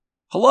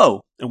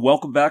Hello, and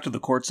welcome back to the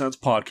Court Sense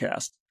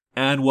Podcast,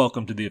 and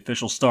welcome to the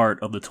official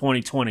start of the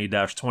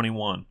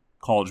 2020-21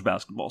 college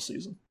basketball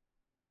season.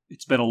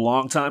 It's been a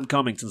long time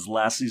coming since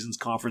last season's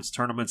conference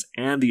tournaments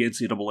and the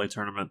NCAA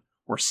tournament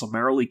were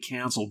summarily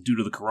canceled due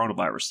to the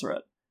coronavirus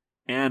threat,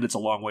 and it's a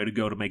long way to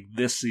go to make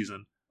this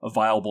season a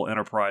viable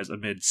enterprise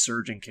amid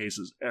surging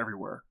cases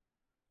everywhere.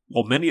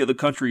 While many of the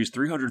country's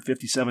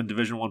 357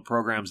 Division I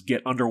programs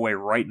get underway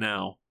right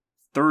now,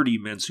 30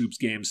 men's hoops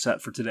games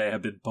set for today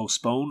have been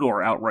postponed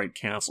or outright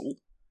canceled.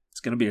 It's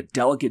going to be a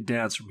delicate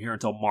dance from here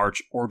until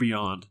March or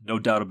beyond, no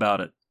doubt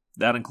about it.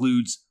 That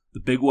includes the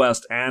Big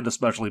West and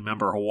especially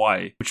member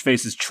Hawaii, which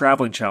faces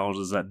traveling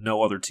challenges that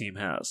no other team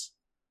has.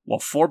 While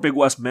 4 Big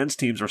West men's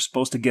teams are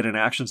supposed to get in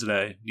action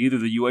today, neither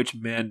the UH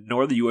men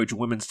nor the UH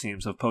women's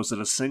teams have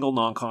posted a single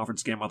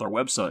non-conference game on their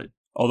website,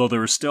 although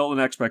there is still an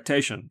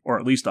expectation, or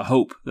at least a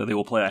hope, that they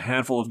will play a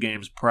handful of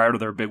games prior to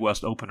their Big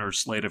West openers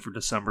slated for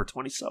December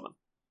 27th.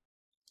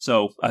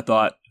 So, I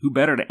thought, who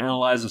better to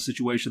analyze the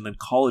situation than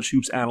college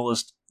hoops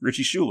analyst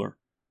Richie Schuler?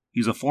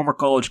 He's a former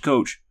college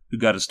coach who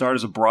got his start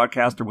as a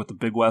broadcaster with the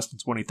Big West in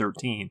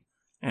 2013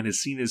 and has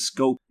seen his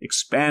scope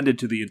expanded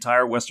to the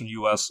entire Western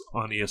U.S.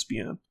 on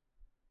ESPN.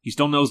 He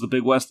still knows the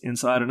Big West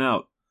inside and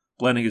out,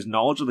 blending his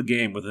knowledge of the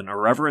game with an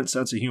irreverent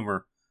sense of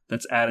humor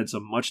that's added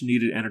some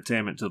much-needed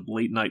entertainment to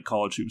late-night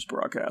college hoops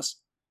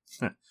broadcasts.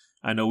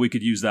 I know we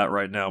could use that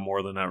right now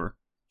more than ever.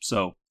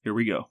 So, here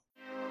we go.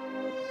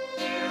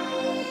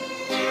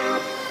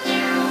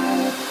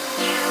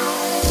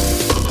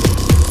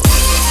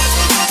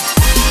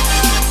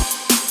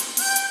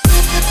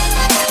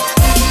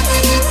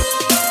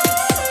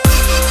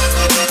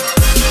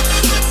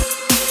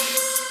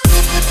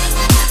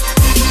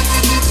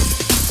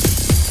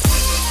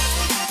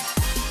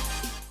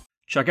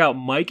 Check out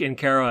Mike and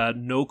Kara at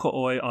No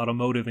Ka'oi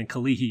Automotive in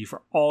Kalihi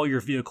for all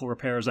your vehicle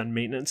repairs and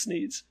maintenance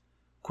needs.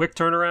 Quick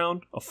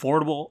turnaround,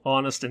 affordable,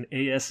 honest, and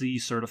ASE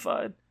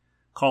certified.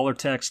 Call or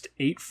text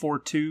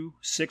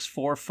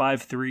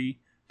 842-6453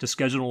 to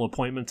schedule an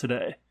appointment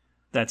today.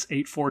 That's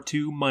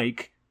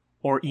 842-MIKE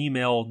or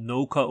email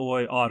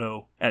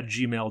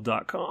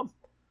nokaoiauto@gmail.com.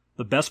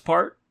 The best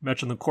part,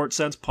 mention the Court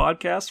Sense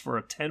podcast for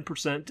a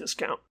 10%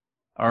 discount.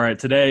 All right,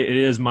 today it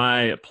is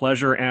my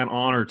pleasure and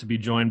honor to be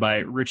joined by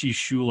Richie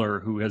Schuler,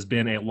 who has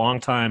been a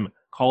longtime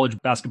college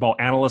basketball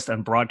analyst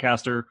and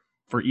broadcaster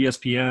for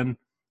ESPN,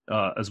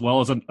 as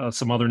well as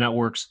some other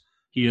networks.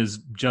 He has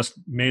just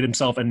made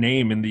himself a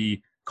name in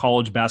the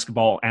college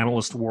basketball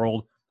analyst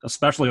world,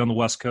 especially on the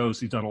West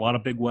Coast. He's done a lot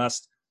of Big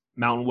West,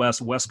 Mountain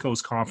West, West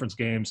Coast conference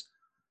games.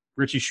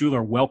 Richie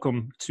Schuler,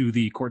 welcome to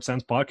the Court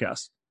Sense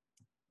podcast.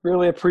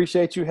 Really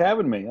appreciate you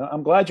having me.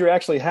 I'm glad you're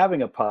actually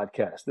having a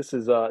podcast. This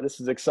is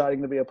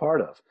exciting to be a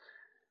part of.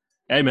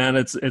 Hey man,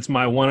 it's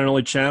my one and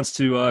only chance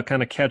to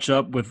kind of catch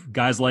up with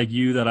guys like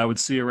you that I would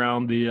see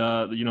around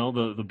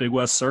the Big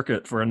West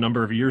circuit for a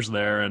number of years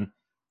there, and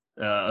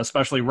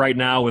especially right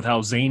now with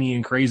how zany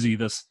and crazy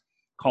this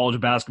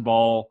college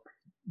basketball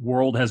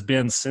world has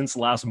been since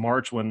last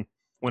March when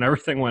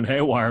everything went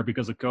haywire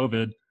because of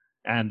COVID,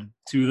 and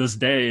to this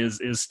day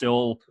is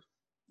still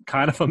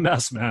kind of a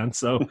mess, man.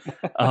 So,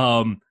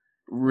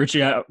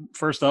 Richie,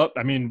 first up,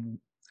 I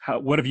mean,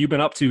 what have you been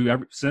up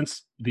to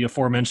since the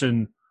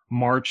aforementioned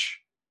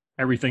March,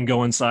 everything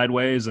going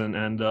sideways,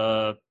 and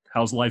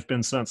how's life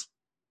been since?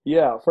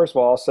 Yeah, first of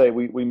all, I'll say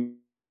we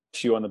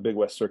miss you on the Big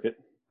West circuit.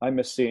 I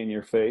miss seeing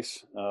your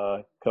face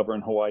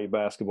covering Hawaii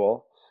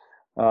basketball.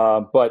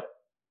 But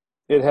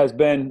it has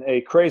been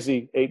a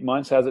crazy 8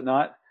 months, has it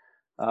not?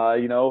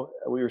 We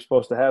were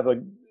supposed to have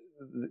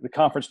the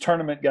conference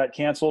tournament got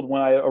canceled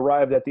when I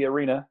arrived at the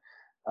arena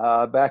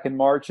back in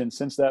March. And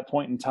since that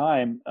point in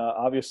time,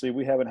 obviously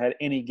we haven't had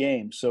any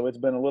games. So it's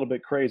been a little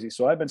bit crazy.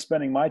 So I've been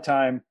spending my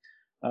time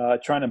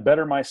trying to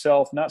better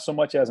myself, not so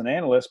much as an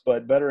analyst,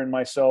 but bettering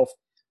myself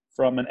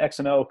from an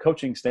X&O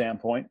coaching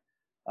standpoint.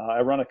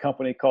 I run a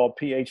company called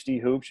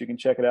PhD Hoops. You can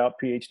check it out,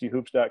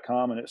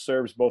 phdhoops.com, and it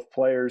serves both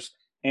players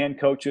and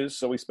coaches.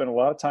 So we spend a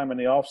lot of time in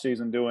the off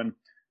season doing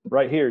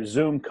right here,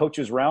 Zoom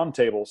coaches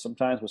roundtables,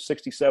 sometimes with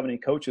 60, 70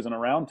 coaches in a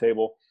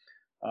roundtable,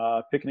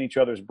 picking each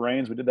other's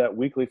brains. We did that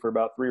weekly for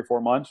about 3 or 4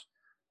 months,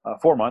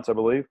 4 months, I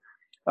believe.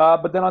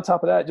 But then on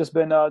top of that, just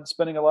been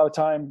spending a lot of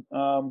time,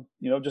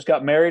 just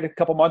got married a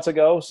couple months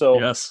ago. So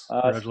yes,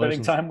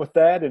 spending time with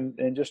that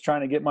and just trying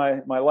to get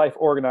my life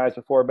organized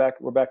before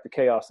we're back to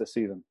chaos this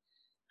season.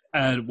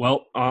 And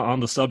well,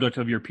 on the subject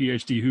of your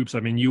PhD hoops, I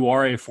mean, you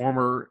are a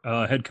former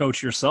head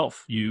coach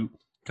yourself. You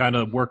kind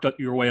of worked up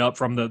your way up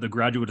from the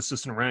graduate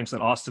assistant ranks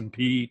at Austin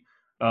Peay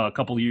a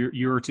couple of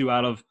year or two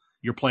out of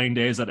your playing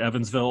days at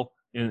Evansville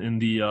in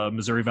the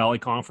Missouri Valley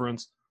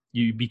Conference.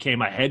 You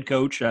became a head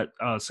coach at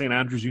St.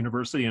 Andrews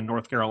University in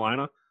North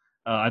Carolina.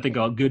 I think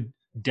a good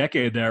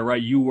decade there,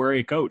 right? You were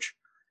a coach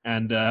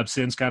and have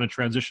since kind of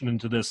transitioned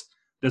into this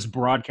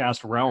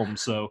broadcast realm.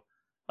 So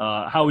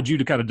how would you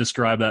kind of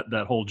describe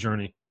that whole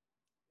journey?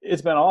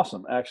 It's been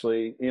awesome,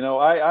 actually.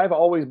 I've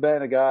always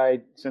been a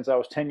guy since I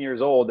was 10 years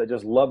old that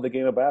just loved the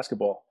game of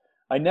basketball.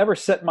 I never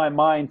set my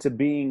mind to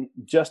being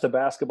just a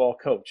basketball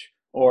coach.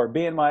 or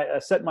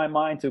set my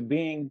mind to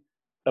being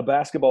a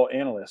basketball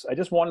analyst. I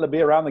just wanted to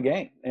be around the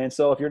game. And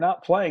so if you're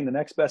not playing, the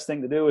next best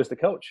thing to do is to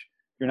coach.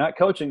 If you're not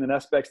coaching, the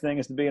next best thing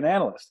is to be an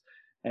analyst.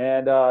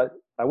 And I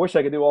wish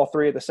I could do all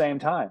three at the same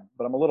time,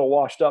 but I'm a little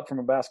washed up from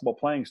a basketball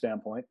playing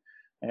standpoint.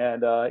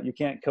 And you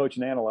can't coach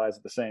and analyze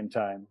at the same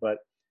time. But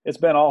it's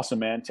been awesome,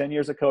 man. 10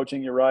 years of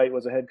coaching, you're right.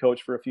 Was a head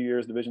coach for a few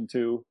years, Division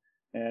II.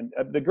 And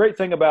the great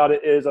thing about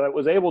it is I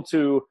was able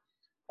to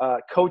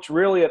coach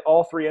really at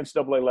all three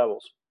NCAA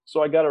levels.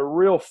 So I got a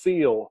real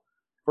feel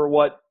for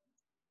what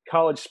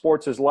college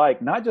sports is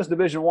like, not just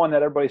Division I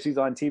that everybody sees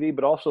on TV,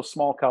 but also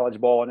small college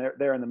ball, and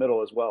they're in the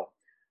middle as well.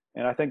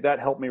 And I think that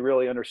helped me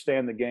really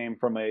understand the game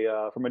from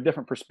a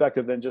different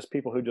perspective than just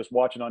people who just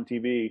watch it on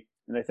TV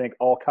and they think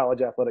all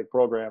college athletic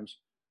programs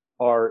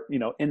are,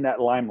 in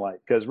that limelight,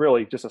 because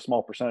really just a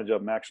small percentage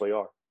of them actually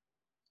are.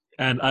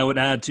 And I would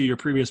add to your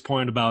previous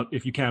point about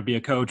if you can't be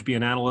a coach, be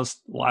an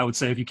analyst. Well, I would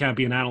say if you can't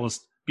be an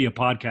analyst, be a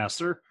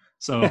podcaster.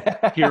 So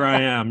here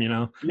I am,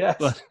 Yes.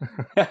 But,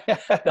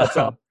 that's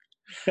all.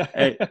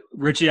 Hey,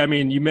 Richie, I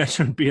mean, you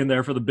mentioned being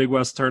there for the Big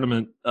West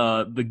tournament,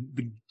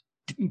 the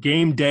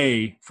game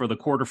day for the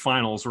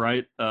quarterfinals,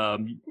 right?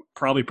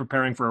 Probably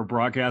preparing for a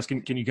broadcast.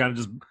 Can you kind of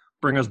just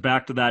bring us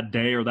back to that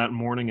day or that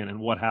morning and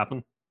what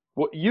happened?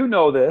 Well, you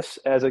know this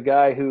as a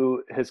guy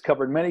who has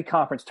covered many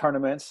conference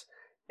tournaments.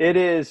 It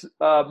is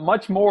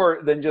much more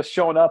than just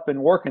showing up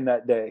and working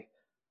that day.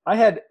 I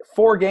had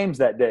 4 games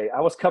that day. I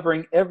was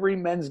covering every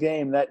men's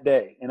game that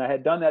day, and I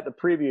had done that the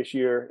previous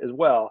year as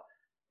well.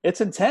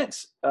 It's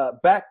intense,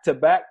 back to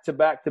back to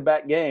back to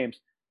back games.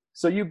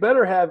 So you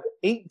better have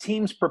 8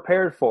 teams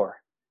prepared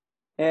for.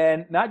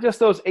 And not just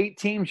those 8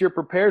 teams you're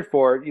prepared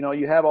for.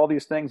 You have all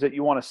these things that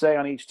you want to say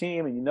on each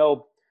team, and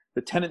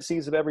the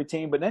tendencies of every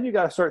team. But then you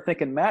got to start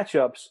thinking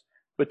matchups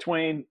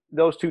between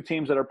those 2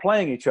 teams that are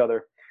playing each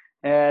other.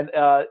 And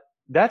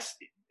that's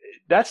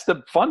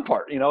the fun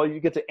part. You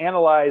get to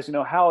analyze,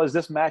 how is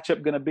this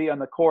matchup going to be on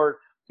the court?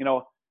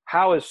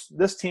 How is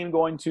this team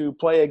going to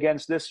play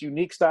against this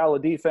unique style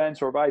of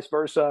defense or vice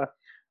versa?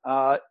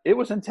 It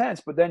was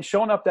intense. But then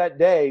showing up that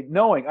day,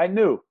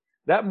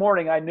 that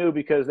morning I knew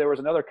because there was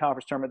another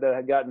conference tournament that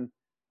had gotten,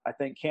 I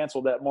think,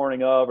 canceled that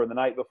morning of or the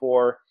night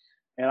before.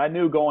 And I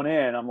knew going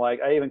in,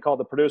 I even called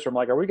the producer. I'm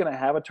like, are we going to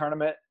have a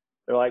tournament?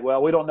 They're like,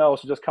 well, we don't know,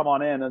 so just come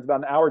on in. And it's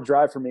about an hour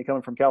drive for me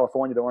coming from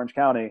California to Orange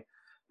County.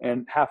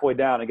 And halfway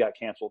down, it got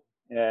canceled.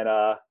 And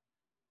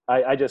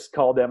I just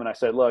called them and I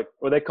said, look,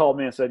 or they called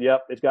me and said,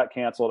 yep, it got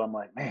canceled. I'm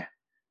like, man.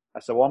 I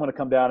said, well, I'm going to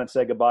come down and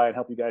say goodbye and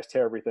help you guys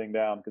tear everything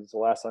down because it's the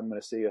last time I'm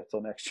going to see you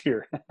until next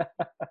year.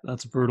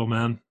 That's brutal,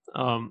 man.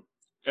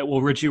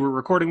 Well, Richie, we're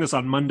recording this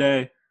on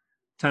Monday.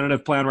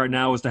 Tentative plan right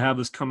now is to have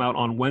this come out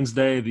on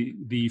Wednesday,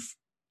 the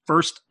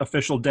first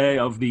official day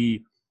of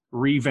the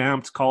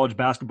revamped college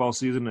basketball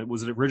season. It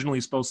was originally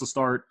supposed to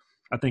start,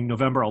 I think,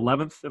 November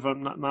 11th, if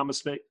I'm not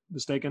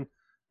mistaken,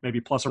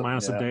 maybe plus or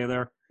minus a day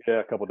there. Yeah,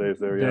 a couple days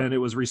there, yeah. Then it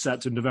was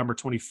reset to November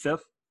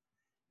 25th.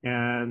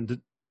 And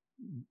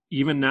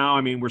even now,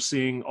 I mean, we're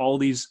seeing all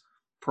these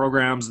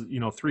programs,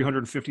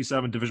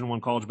 357 Division I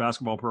college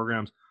basketball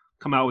programs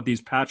come out with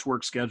these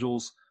patchwork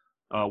schedules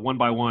one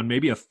by one.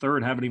 Maybe a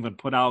third haven't even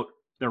put out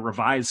their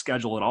revised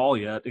schedule at all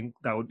yet.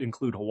 That would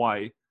include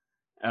Hawaii.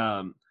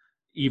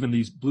 Even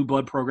these blue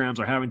blood programs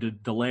are having to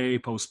delay,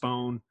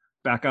 postpone,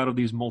 back out of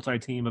these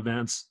multi-team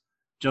events.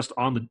 Just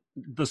on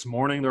this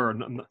morning, there are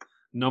a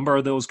number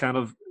of those kind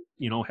of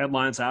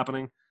headlines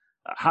happening.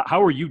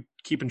 How are you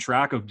keeping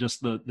track of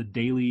just the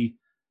daily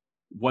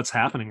what's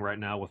happening right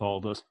now with all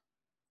of this?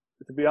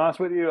 To be honest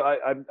with you,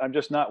 I'm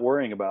just not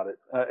worrying about it.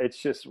 It's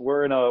just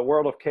we're in a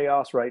world of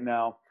chaos right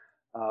now.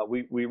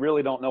 We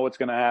really don't know what's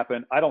going to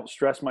happen. I don't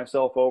stress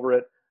myself over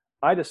it.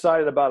 I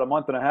decided about a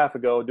month and a half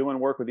ago, doing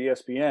work with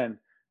ESPN,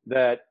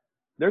 that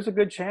there's a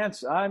good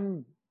chance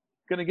I'm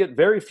going to get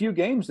very few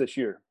games this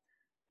year,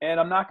 and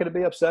I'm not going to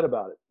be upset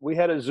about it. We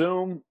had a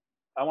Zoom,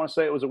 I want to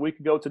say it was a week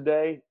ago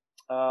today,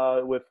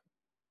 with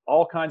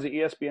all kinds of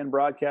ESPN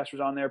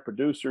broadcasters on there,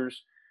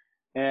 producers,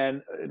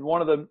 and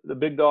one of the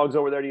big dogs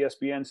over there at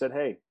ESPN said,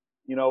 hey,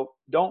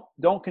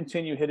 don't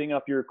continue hitting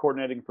up your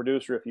coordinating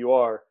producer if you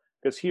are,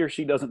 because he or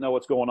she doesn't know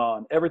what's going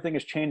on. Everything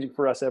is changing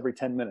for us every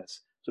 10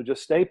 minutes. So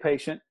just stay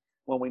patient.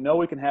 When we know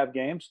we can have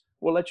games,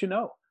 we'll let you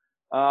know.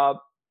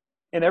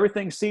 And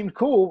everything seemed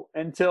cool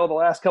until the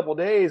last couple of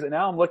days. And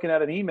now I'm looking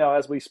at an email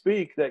as we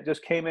speak that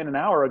just came in an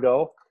hour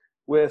ago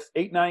with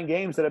 8-9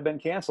 games that have been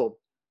canceled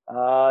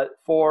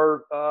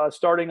for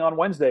starting on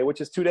Wednesday, which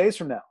is 2 days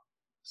from now.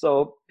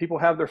 So people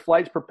have their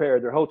flights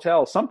prepared, their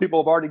hotels. Some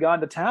people have already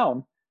gone to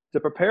town to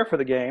prepare for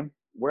the game,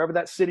 wherever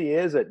that city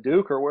is, at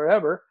Duke or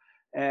wherever.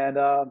 And,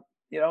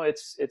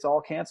 it's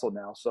all canceled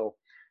now. So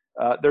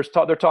they're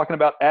talking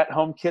about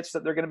at-home kits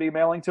that they're going to be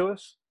mailing to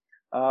us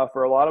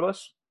for a lot of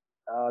us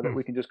that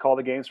we can just call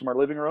the games from our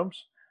living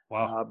rooms.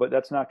 Wow. But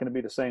that's not going to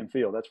be the same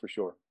feel, that's for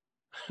sure.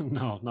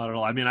 No, not at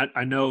all. I mean,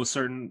 I know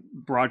certain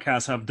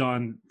broadcasts have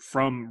done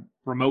from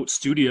remote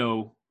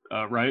studio,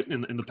 right,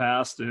 in the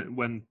past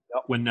when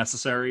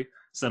necessary,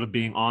 instead of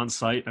being on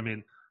site. I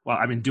mean,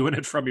 doing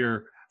it from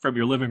your from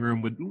your living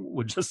room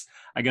would just,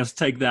 I guess,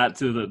 take that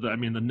to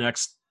the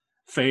next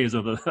phase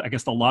of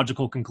the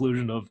logical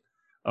conclusion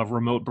of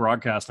remote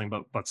broadcasting,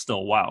 but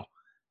still, wow.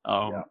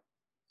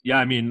 Yeah,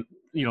 I mean,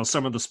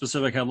 some of the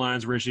specific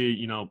headlines,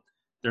 Richie,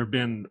 there have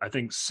been, I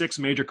think, 6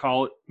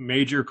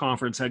 major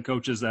conference head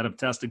coaches that have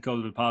tested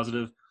COVID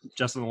positive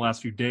just in the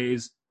last few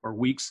days or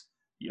weeks.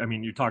 I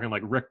mean, you're talking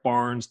like Rick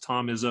Barnes,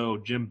 Tom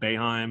Izzo, Jim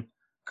Boeheim,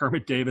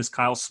 Kermit Davis,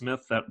 Kyle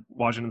Smith at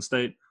Washington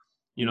State.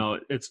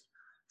 It's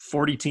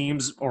 40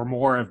 teams or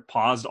more have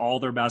paused all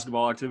their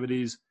basketball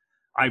activities.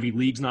 Ivy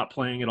League's not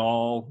playing at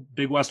all.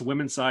 Big West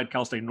women's side,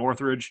 Cal State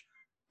Northridge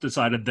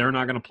decided they're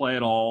not going to play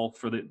at all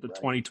for the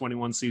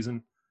 2021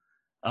 season.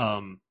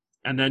 And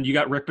then you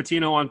got Rick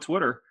Pitino on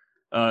Twitter.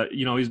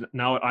 He's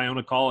now at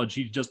Iona College.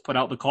 He just put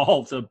out the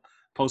call to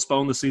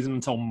postpone the season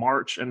until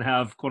March and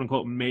have quote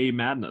unquote May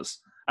Madness.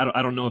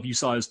 I don't know if you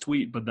saw his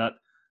tweet, but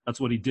that's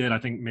what he did. I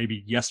think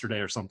maybe yesterday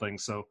or something.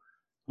 So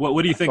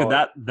what do you think of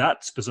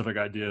that specific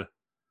idea?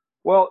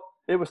 Well,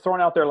 it was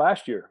thrown out there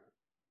last year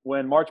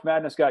when March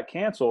Madness got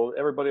canceled.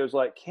 Everybody was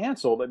like,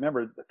 canceled.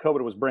 Remember,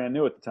 COVID was brand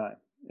new at the time,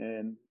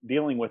 and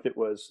dealing with it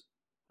was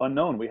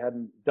unknown. We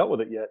hadn't dealt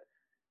with it yet.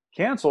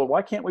 Canceled.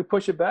 Why can't we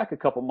push it back a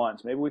couple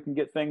months? Maybe we can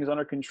get things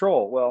under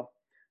control. Well,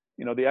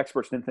 the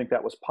experts didn't think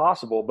that was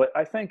possible. But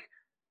I think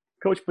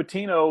Coach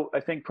Pitino,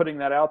 putting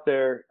that out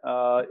there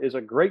is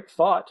a great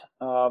thought.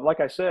 Like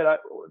I said,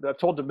 I've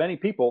told to many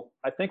people,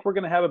 I think we're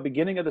going to have a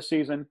beginning of the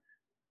season.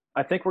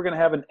 I think we're going to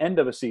have an end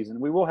of a season.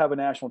 We will have a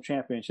national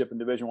championship in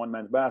Division I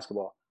men's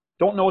basketball.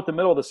 Don't know what the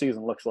middle of the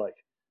season looks like.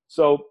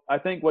 So I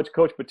think what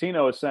Coach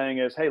Pitino is saying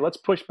is, hey, let's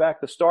push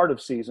back the start of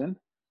season,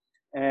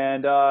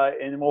 and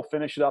we'll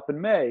finish it up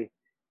in May.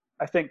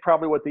 I think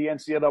probably what the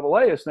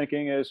NCAA is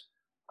thinking is,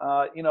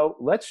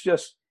 let's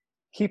just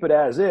keep it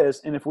as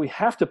is, and if we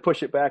have to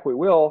push it back, we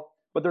will.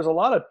 But there's a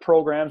lot of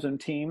programs and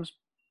teams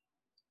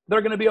that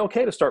are going to be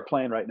okay to start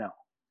playing right now.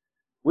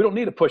 We don't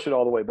need to push it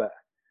all the way back.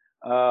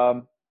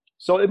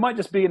 So it might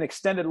just be an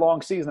extended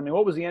long season. I mean,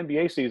 what was the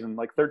NBA season,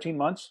 like 13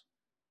 months?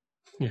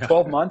 Yeah.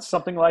 12 months,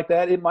 something like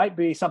that. It might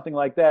be something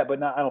like that,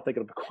 but I don't think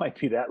it'll quite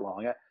be that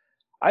long.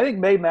 I think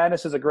May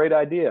Madness is a great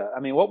idea.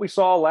 I mean, what we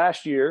saw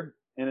last year,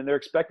 and they're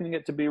expecting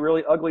it to be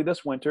really ugly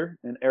this winter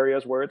in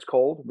areas where it's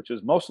cold, which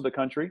is most of the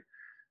country.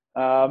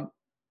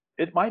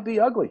 It might be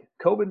ugly.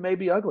 COVID may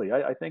be ugly.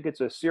 I think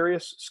it's a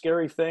serious,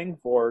 scary thing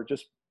for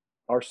just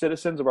our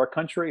citizens of our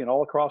country and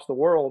all across the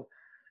world.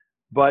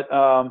 But,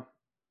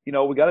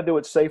 we got to do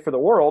it safe for the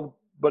world.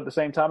 But at the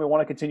same time, we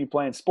want to continue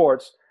playing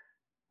sports.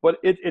 But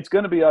it's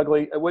going to be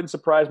ugly. It wouldn't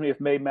surprise me if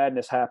May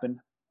Madness happened.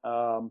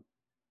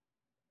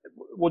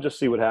 We'll just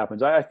see what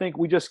happens. I think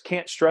we just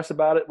can't stress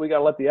about it. We got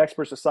to let the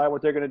experts decide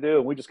what they're going to do,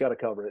 and we just got to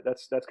cover it.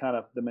 That's kind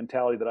of the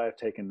mentality that I have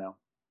taken now.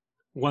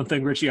 One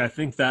thing, Richie, I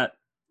think that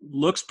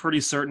looks pretty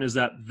certain is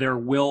that there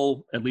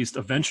will at least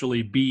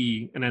eventually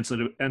be an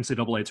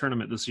NCAA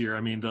tournament this year.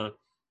 I mean,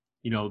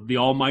 the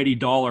almighty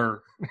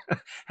dollar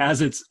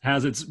has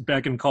its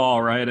beck and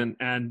call, right?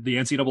 And the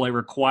NCAA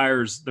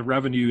requires the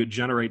revenue it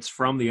generates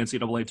from the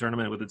NCAA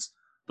tournament with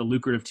the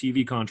lucrative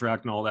TV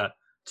contract and all that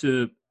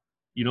to,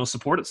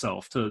 support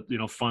itself, to,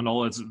 fund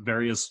all its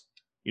various,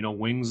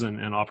 wings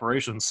and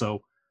operations.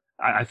 So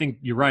I think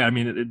you're right. I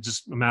mean, it's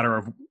just a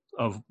matter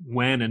of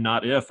when and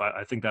not if.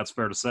 I think that's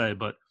fair to say.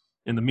 But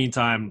in the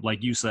meantime,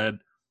 like you said,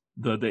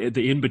 the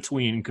in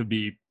between could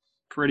be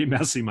pretty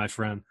messy, my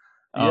friend.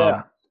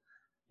 Yeah.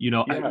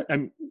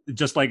 I'm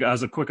just like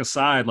as a quick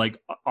aside, like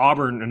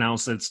Auburn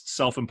announced it's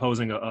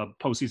self-imposing a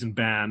postseason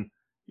ban.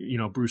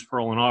 Bruce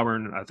Pearl and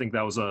Auburn. I think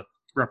that was a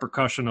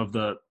repercussion of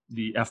the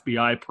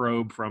FBI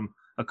probe from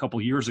a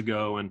couple years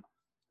ago. And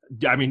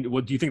I mean,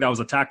 do you think that was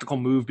a tactical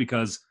move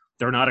because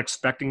they're not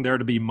expecting there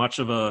to be much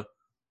of a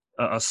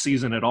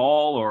season at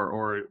all,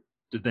 or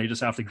did they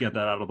just have to get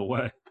that out of the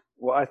way?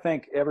 Well, I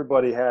think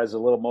everybody has a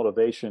little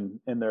motivation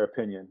in their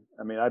opinion.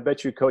 I mean, I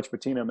bet you Coach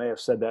Pitino may have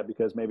said that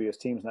because maybe his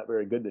team's not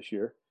very good this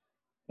year.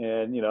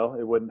 And,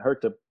 it wouldn't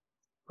hurt to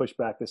push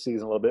back the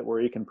season a little bit where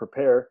he can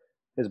prepare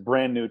his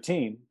brand new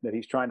team that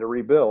he's trying to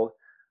rebuild.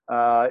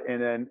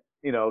 And then,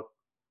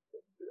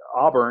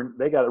 Auburn,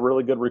 they got a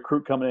really good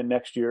recruit coming in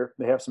next year.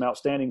 They have some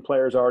outstanding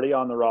players already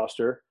on the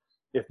roster.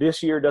 If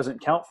this year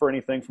doesn't count for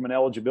anything from an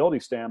eligibility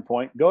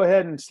standpoint, go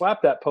ahead and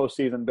slap that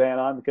postseason ban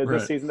on because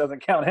This season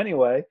doesn't count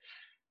anyway.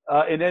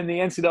 And then the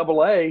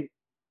NCAA,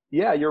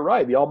 yeah, you're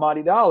right. The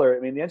almighty dollar. I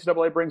mean, the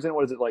NCAA brings in,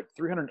 like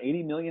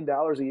 $380 million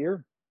a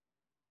year?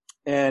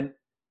 And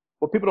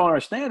what people don't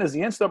understand is the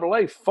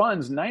NCAA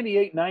funds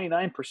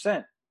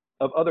 99%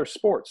 of other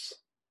sports.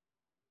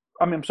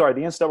 The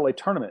NCAA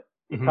tournament,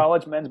 the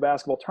college men's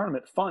basketball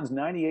tournament funds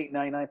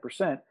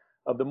 99%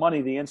 of the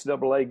money the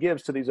NCAA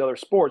gives to these other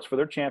sports for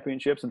their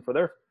championships and for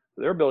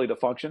their ability to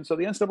function. So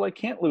the NCAA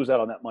can't lose out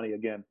on that money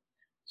again.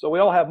 So we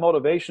all have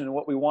motivation in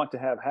what we want to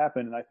have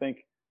happen. And I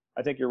think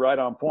you're right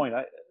on point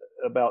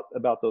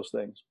about those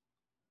things.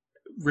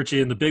 Richie,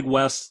 in the Big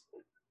West,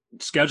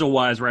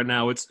 schedule-wise right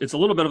now, it's a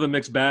little bit of a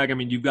mixed bag. I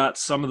mean, you've got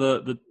some of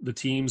the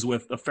teams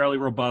with a fairly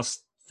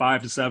robust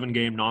 5 to 7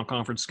 game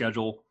non-conference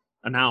schedule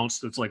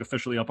announced. It's like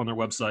officially up on their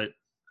website.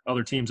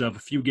 Other teams have a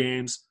few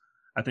games.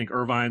 I think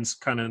Irvine's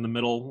kind of in the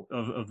middle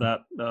of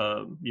that,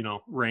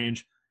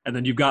 range. And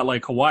then you've got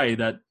like Hawaii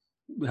that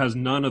has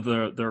none of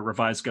their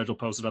revised schedule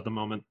posted at the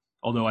moment.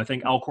 Although I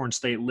think Alcorn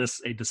State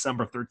lists a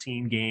December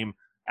 13 game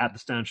at the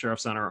Stanton Sheriff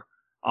Center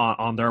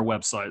on their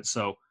website.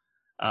 So,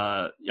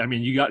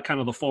 you got kind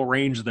of the full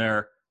range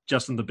there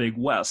just in the Big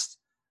West.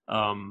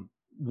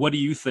 What do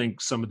you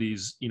think some of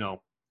these,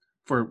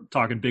 for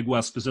talking Big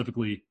West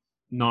specifically,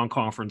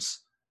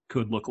 non-conference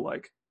could look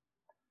like?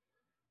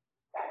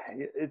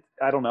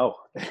 I don't know.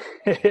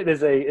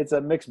 It's a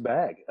mixed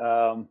bag.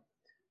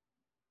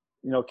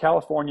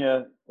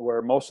 California,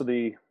 where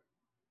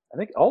I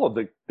think all of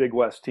the Big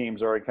West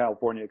teams are in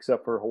California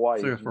except for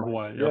Hawaii. Except for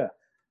Hawaii, yep. Yeah.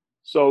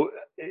 So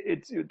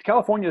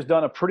California has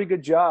done a pretty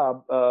good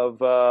job of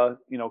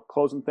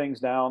closing things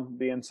down,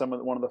 being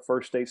one of the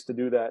first states to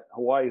do that.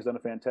 Hawaii has done a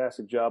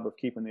fantastic job of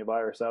keeping the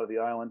virus out of the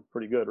island.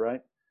 Pretty good,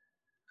 right?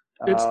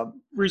 It's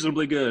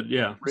reasonably good,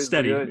 yeah.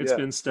 Steady. Good, it's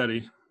been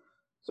steady.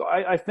 So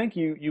I think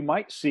you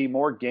might see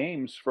more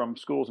games from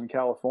schools in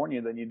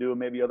California than you do in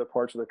maybe other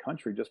parts of the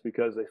country, just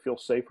because they feel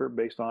safer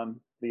based on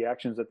the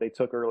actions that they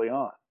took early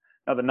on.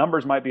 Now the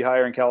numbers might be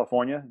higher in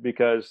California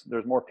because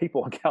there's more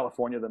people in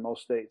California than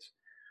most states.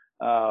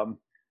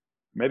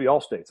 Maybe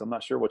all states. I'm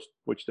not sure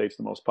which state's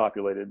the most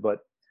populated, but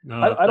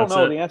I don't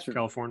know the answer.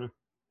 California.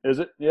 Is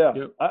it? Yeah.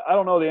 Yep. I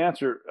don't know the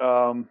answer.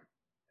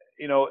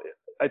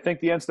 I think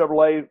the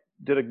NCAA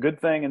did a good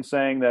thing in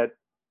saying that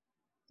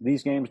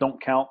these games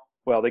don't count.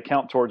 Well, they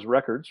count towards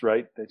records,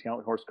 right? They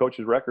count towards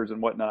coaches' records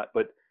and whatnot,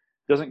 but it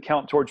doesn't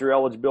count towards your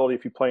eligibility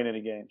if you play in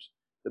any games.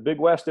 The Big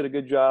West did a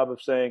good job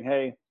of saying,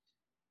 hey,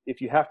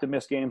 if you have to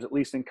miss games, at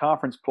least in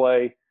conference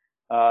play,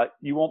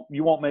 you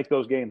won't make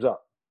those games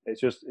up. It's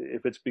just,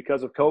 if it's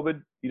because of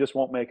COVID, you just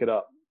won't make it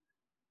up.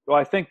 So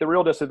I think the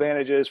real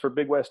disadvantage is for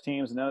Big West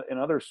teams and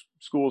other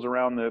schools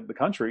around the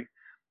country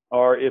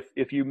are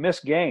if you miss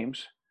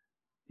games,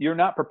 you're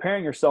not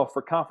preparing yourself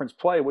for conference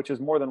play, which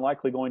is more than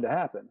likely going to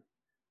happen.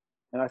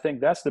 And I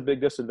think that's the big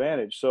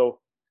disadvantage. So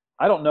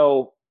I don't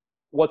know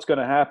what's going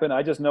to happen.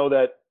 I just know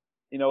that,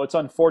 it's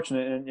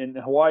unfortunate. And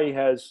Hawaii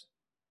has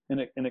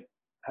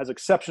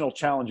exceptional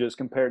challenges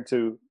compared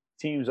to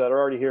teams that are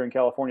already here in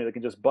California that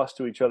can just bust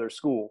to each other's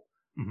school.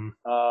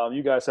 Mm-hmm.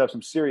 You guys have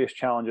some serious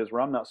challenges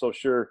where I'm not so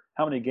sure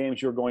how many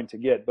games you're going to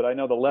get. But I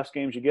know the less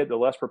games you get, the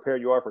less prepared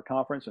you are for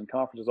conference. And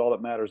conference is all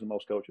that matters to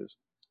most coaches.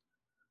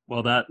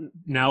 Well, that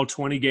now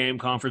 20-game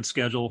conference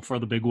schedule for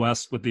the Big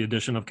West with the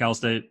addition of Cal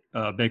State,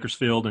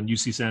 Bakersfield, and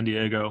UC San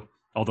Diego,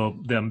 although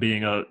them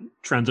being a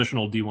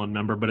transitional D1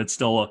 member, but it's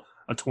still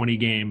a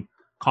 20-game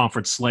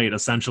conference slate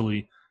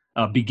essentially,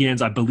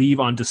 begins, I believe,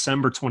 on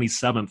December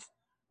 27th,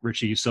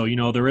 Richie. So,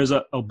 there is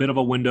a bit of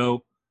a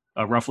window,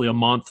 roughly a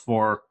month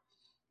for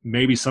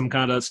maybe some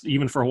kind of,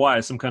 even for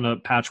Hawaii, some kind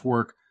of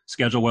patchwork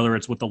schedule, whether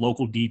it's with the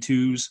local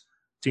D2s,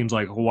 teams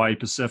like Hawaii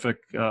Pacific,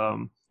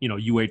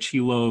 UH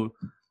Hilo,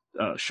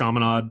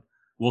 Chaminade.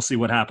 We'll see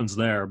what happens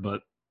there.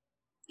 But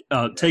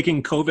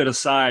taking COVID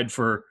aside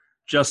for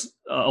just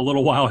a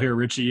little while here,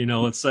 Richie,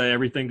 let's say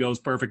everything goes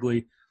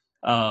perfectly.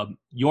 What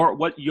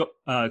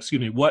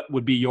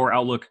would be your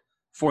outlook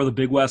for the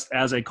Big West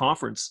as a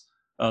conference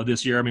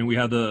this year? I mean, we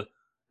had the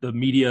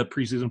media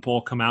preseason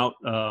poll come out,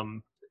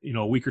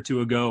 a week or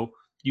two ago.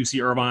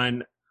 UC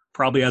Irvine,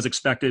 probably as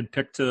expected,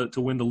 picked to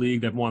win the league.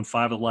 They've won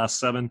 5 of the last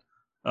 7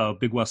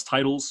 Big West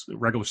titles,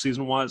 regular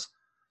season wise.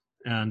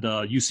 And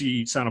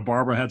UC Santa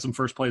Barbara had some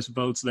first place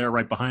votes there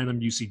right behind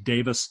them. UC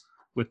Davis,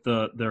 with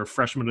their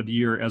freshman of the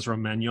year, Ezra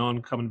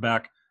Mannion, coming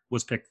back,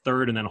 was picked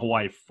 3rd, and then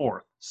Hawaii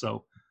 4th.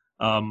 So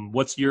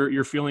what's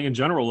your feeling in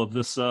general of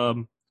this,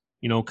 kind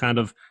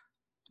of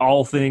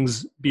all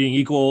things being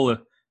equal,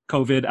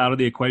 COVID out of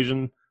the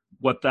equation,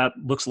 what that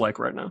looks like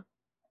right now?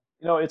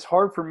 It's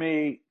hard for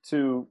me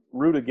to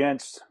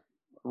root's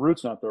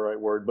not the right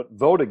word, but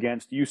vote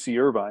against UC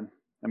Irvine.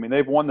 I mean,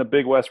 they've won the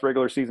Big West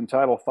regular season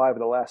title 5 of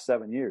the last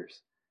 7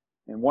 years.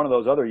 And one of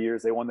those other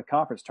years, they won the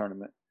conference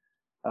tournament.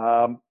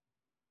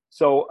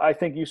 So I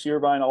think UC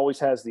Irvine always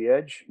has the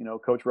edge.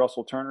 Coach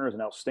Russell Turner is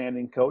an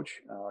outstanding coach.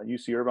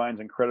 UC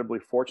Irvine's incredibly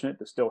fortunate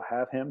to still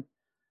have him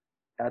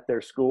at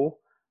their school.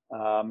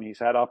 He's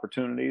had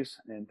opportunities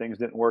and things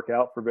didn't work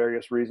out for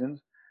various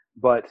reasons.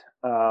 But,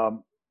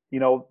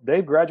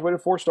 they've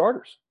graduated 4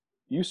 starters.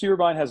 UC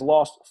Irvine has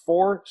lost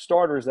 4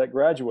 starters that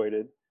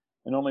graduated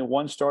and only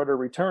 1 starter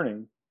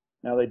returning.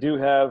 Now they do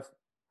have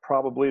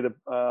probably the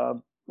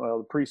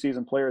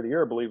preseason player of the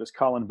year, I believe, is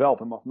Colin Velp,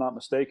 if I'm not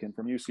mistaken,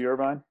 from UC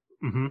Irvine.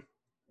 Mm-hmm.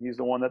 He's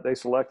the one that they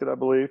selected, I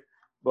believe.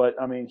 But,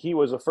 he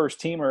was a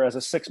first-teamer as a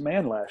 6th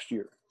man last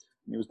year.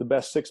 He was the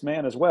best 6th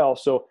man as well,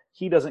 so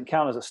he doesn't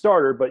count as a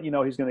starter, but,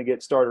 he's going to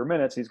get starter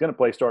minutes. He's going to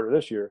play starter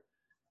this year.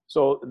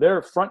 So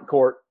their front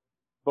court,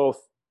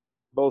 both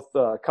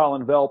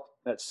Colin Velp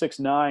at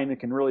 6'9", and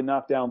can really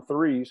knock down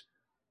threes,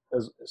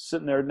 is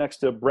sitting there next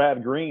to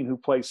Brad Green, who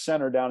plays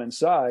center down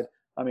inside.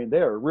 They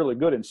are really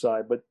good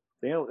inside, but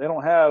they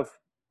don't have,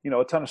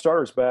 a ton of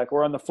starters back.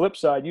 Or on the flip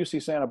side,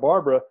 UC Santa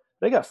Barbara,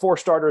 they got 4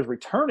 starters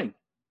returning.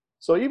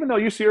 So even though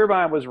UC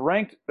Irvine was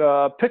ranked,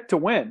 picked to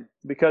win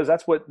because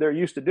that's what they're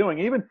used to doing,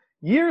 even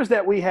years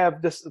that we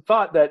have this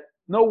thought that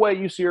no way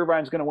UC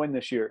Irvine is going to win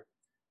this year,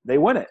 they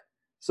win it.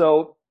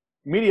 So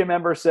media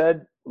members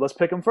said, let's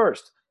pick them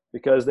first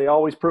because they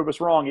always prove us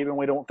wrong even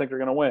when we don't think they're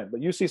going to win.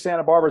 But UC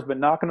Santa Barbara's been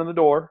knocking on the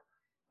door.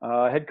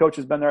 Head coach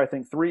has been there, I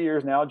think, 3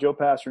 years now, Joe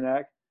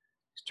Pasternak.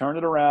 He's turned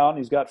it around.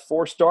 He's got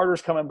 4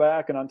 starters coming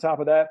back, and on top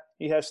of that,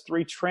 he has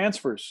 3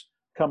 transfers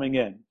coming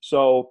in.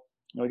 So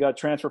we got a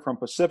transfer from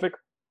Pacific,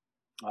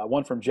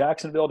 one from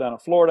Jacksonville down in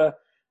Florida,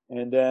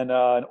 and then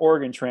an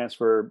Oregon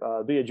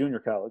transfer via junior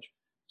college.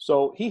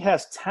 So he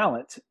has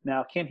talent.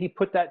 Now, can he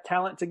put that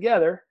talent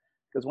together?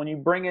 Because when you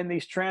bring in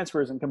these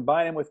transfers and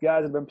combine them with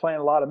guys that have been playing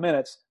a lot of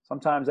minutes,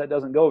 sometimes that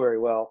doesn't go very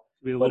well.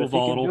 Be a little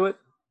volatile. He can do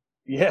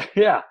it,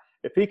 yeah.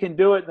 If he can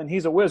do it, then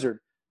he's a wizard.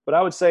 But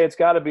I would say it's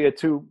got to be a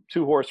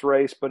two-horse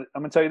race. But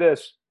I'm going to tell you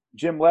this,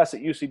 Jim Les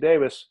at UC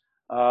Davis,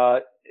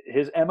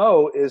 his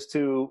MO is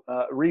to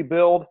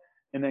rebuild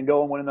and then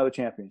go and win another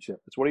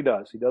championship. That's what he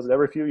does. He does it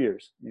every few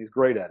years. He's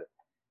great at it.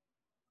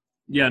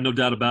 Yeah, no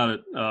doubt about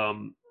it.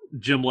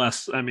 Jim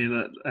Les, I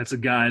mean, that's a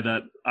guy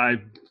that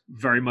I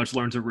very much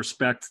learned to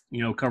respect,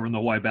 covering the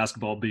Hawaii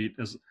basketball beat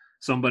as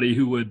somebody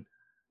who would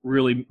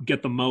really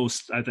get the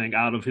most, I think,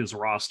 out of his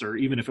roster,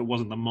 even if it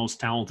wasn't the most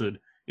talented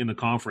in the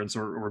conference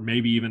or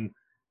maybe even,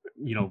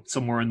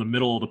 somewhere in the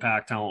middle of the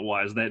pack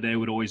talent-wise. They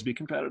would always be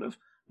competitive,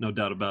 no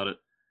doubt about it.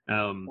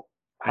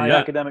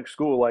 Academic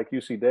school like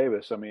UC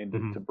Davis, I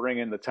mean, to bring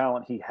in the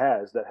talent he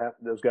has,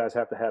 those guys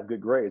have to have good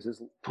grades.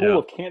 His pool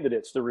of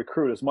candidates to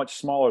recruit is much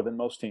smaller than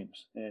most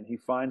teams, and he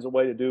finds a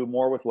way to do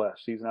more with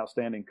less. He's an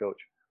outstanding coach.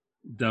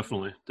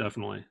 Definitely.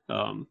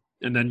 And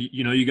then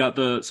you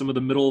got some of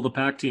the middle of the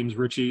pack teams,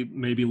 Richie,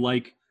 maybe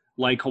like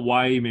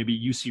Hawaii, maybe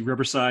UC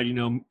Riverside.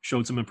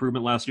 Showed some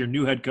improvement last year.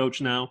 New head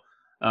coach now,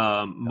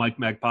 Mike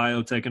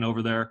Magpayo taking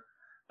over there,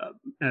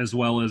 as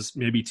well as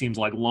maybe teams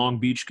like Long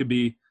Beach could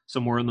be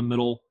somewhere in the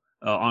middle.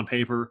 On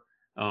paper,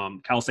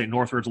 Cal State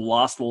Northridge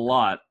lost a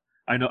lot.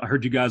 I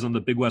heard you guys on the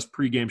Big West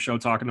pregame show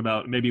talking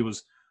about, maybe it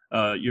was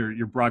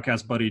your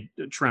broadcast buddy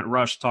Trent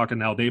Rush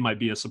talking how they might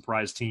be a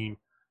surprise team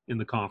in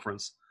the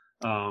conference.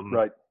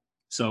 Right.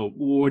 So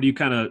what do you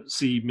kind of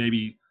see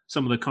maybe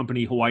some of the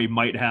company Hawaii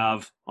might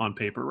have on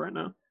paper right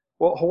now?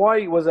 Well,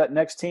 Hawaii was that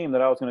next team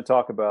that I was going to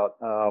talk about.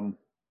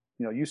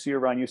 UC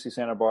Irvine, UC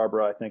Santa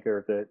Barbara, I think, are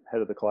at the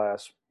head of the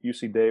class.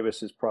 UC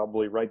Davis is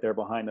probably right there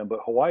behind them, but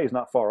Hawaii is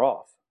not far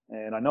off.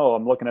 And I know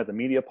I'm looking at the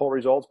media poll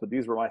results, but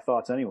these were my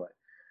thoughts anyway.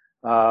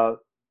 The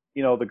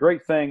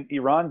great thing,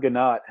 Eran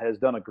Ganot has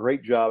done a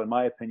great job, in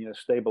my opinion, of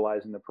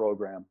stabilizing the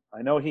program.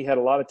 I know he had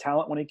a lot of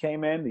talent when he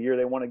came in, the year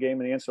they won a game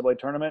in the NCAA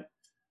tournament.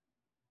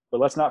 But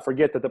let's not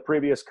forget that the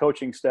previous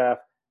coaching staff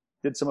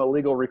did some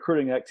illegal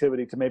recruiting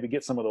activity to maybe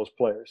get some of those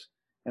players.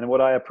 And what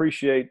I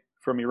appreciate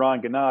from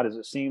Eran Ganot is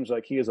it seems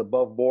like he is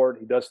above board.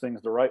 He does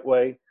things the right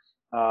way.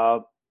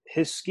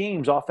 His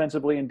schemes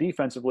offensively and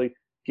defensively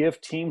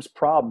give teams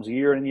problems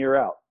year in, year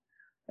out.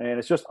 And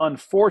it's just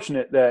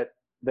unfortunate that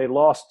they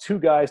lost 2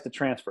 guys to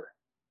transfer.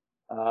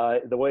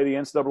 The way the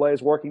NCAA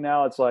is working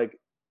now, it's like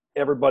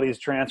everybody's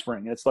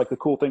transferring. It's like the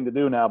cool thing to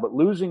do now. But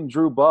losing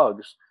Drew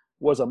Buggs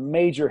was a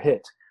major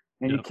hit.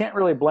 And you can't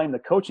really blame the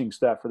coaching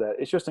staff for that.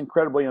 It's just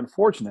incredibly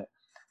unfortunate.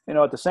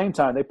 At the same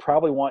time, they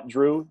probably want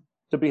Drew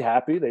to be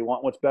happy. They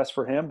want what's best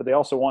for him, but they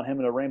also want him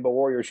in a Rainbow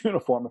Warriors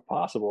uniform if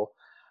possible.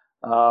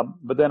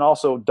 But then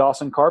also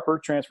Dawson Carper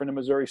transferring to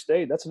Missouri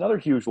State. That's another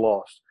huge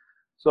loss.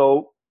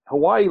 So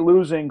Hawaii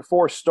losing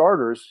 4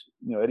 starters,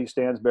 Eddie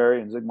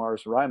Stansberry and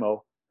Zigmars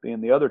Raimo being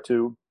the other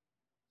 2,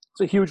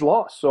 it's a huge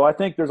loss. So I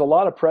think there's a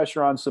lot of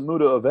pressure on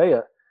Samuta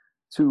Avea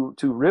to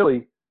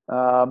really,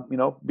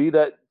 be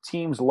that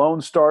team's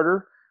lone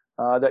starter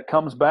that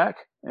comes back.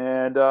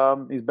 And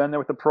he's been there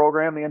with the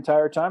program the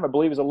entire time. I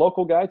believe he's a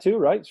local guy too,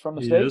 right? He's from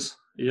the state. He is.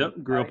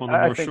 Yep, grew up on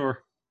the North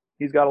Shore.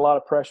 He's got a lot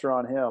of pressure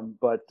on him.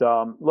 But,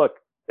 look,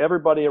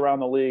 everybody around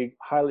the league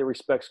highly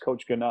respects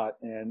Coach Ganot,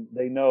 and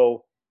they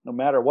know no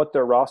matter what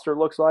their roster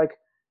looks like,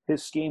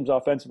 his schemes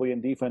offensively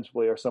and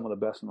defensively are some of the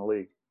best in the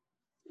league.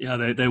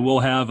 Yeah, they will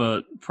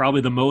have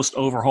probably the most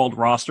overhauled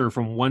roster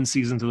from one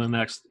season to the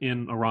next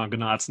in Eran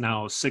Ganot's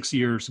now 6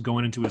 years,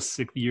 going into his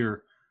 6th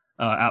year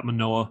at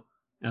Manoa.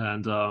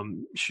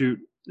 And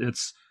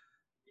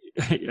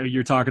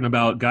you're talking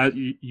about guys.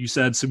 You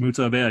said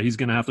Samuta Avea, he's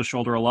going to have to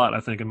shoulder a lot, I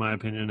think, in my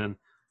opinion.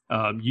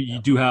 And you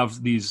do have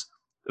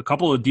a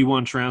couple of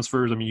D1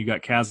 transfers. I mean, you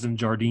got Kazdan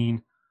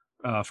Jardine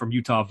from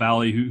Utah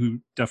Valley, who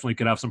definitely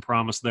could have some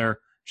promise there.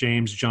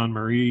 James John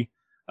Marie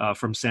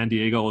from San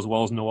Diego, as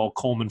well as Noel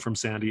Coleman from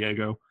San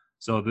Diego.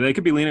 So they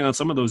could be leaning on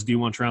some of those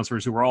D1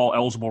 transfers who are all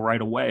eligible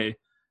right away.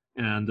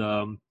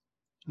 And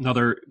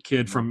another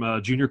kid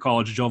from junior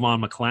college,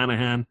 Jovan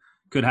McClanahan,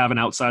 could have an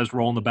outsized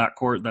role in the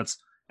backcourt. That's,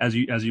 as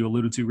you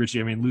alluded to, Richie,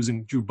 I mean,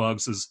 losing Drew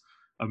Buggs is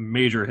a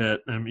major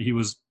hit. I mean, he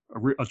was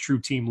a true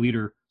team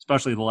leader,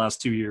 especially the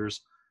last 2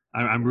 years.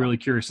 I'm really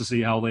curious to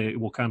see how they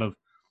will kind of,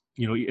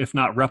 if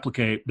not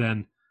replicate,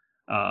 then,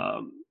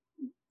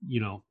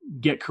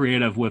 get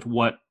creative with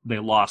what they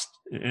lost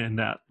in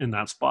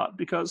that spot.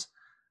 Because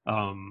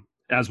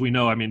as we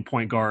know, I mean,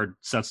 point guard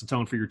sets the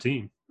tone for your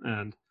team.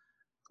 And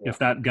if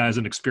that guy's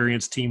an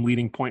experienced team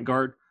leading point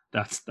guard,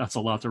 that's a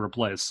lot to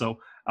replace. So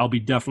I'll be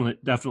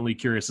definitely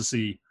curious to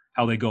see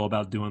how they go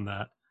about doing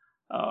that.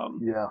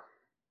 Yeah.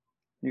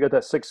 You got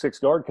that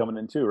 6'6" guard coming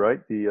in too, right?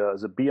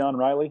 Is it Beon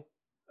Riley?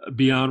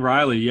 Beon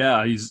Riley,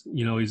 yeah, he's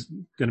going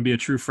to be a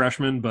true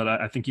freshman, but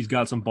I think he's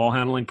got some ball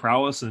handling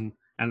prowess, and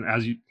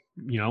as you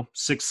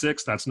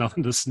 6'6", that's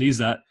nothing to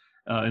sneeze at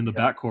in the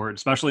backcourt,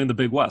 especially in the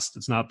Big West.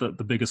 It's not the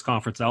biggest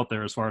conference out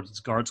there as far as its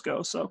guards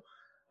go. So,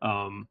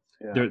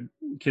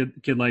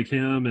 kid like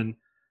him and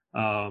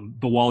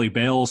Bawali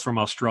Bales from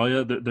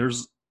Australia,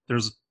 there's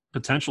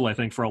potential, I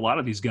think, for a lot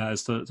of these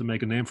guys to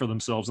make a name for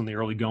themselves in the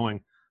early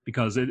going,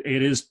 because it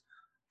is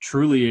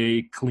truly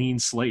a clean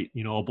slate,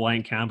 a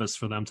blank canvas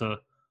for them to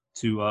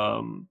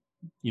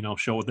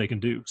show what they can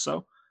do.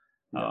 So,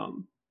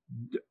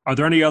 are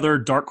there any other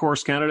dark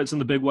horse candidates in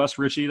the Big West,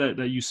 Richie,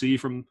 that you see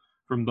from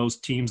those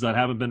teams that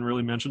haven't been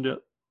really mentioned yet?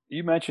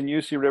 You mentioned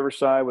UC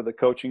Riverside with the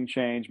coaching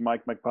change,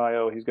 Mike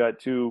McPayo. He's got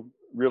two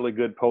really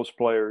good post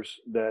players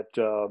that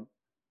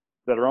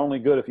are only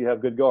good if you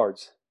have good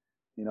guards.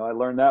 I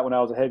learned that when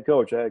I was a head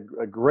coach. I had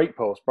a great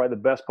post, probably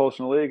the best post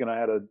in the league, and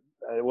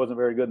it wasn't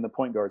very good in the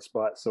point guard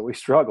spot, so we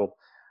struggled.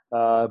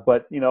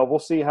 But we'll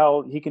see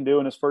how he can do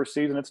in his first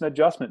season. It's an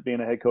adjustment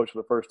being a head coach for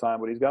the first time,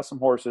 but he's got some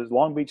horses.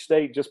 Long Beach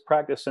State just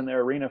practiced in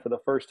their arena for the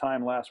first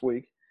time last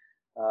week.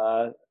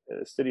 The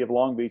city of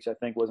Long Beach, I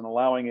think, wasn't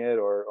allowing it,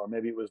 or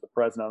maybe it was the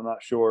president. I'm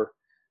not sure,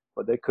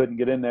 but they couldn't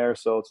get in there,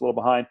 so it's a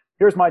little behind.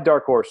 Here's my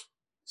dark horse: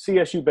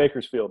 CSU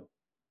Bakersfield.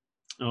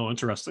 Oh,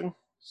 interesting.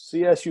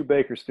 CSU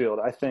Bakersfield.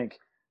 I think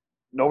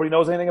nobody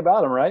knows anything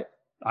about them, right?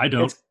 I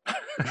don't.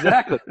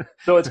 Exactly.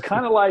 So it's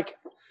kind of like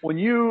when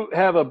you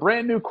have a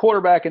brand new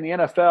quarterback in the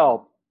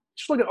NFL.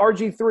 Just look at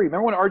RG3.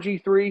 Remember when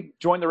RG3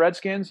 joined the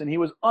Redskins and he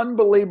was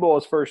unbelievable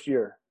his first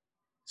year?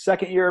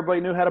 Second year,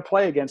 everybody knew how to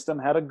play against him,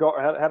 how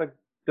to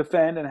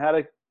defend, and how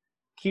to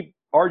keep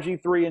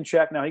RG3 in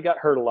check. Now, he got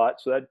hurt a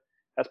lot, so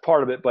that's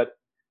part of it, but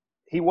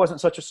he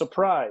wasn't such a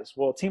surprise.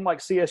 Well, a team like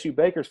CSU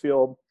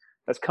Bakersfield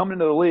that's coming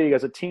into the league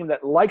as a team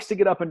that likes to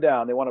get up and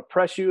down. They want to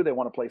press you. They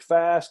want to play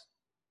fast.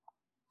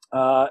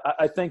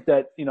 I think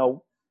that,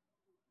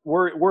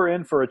 we're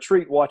in for a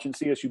treat watching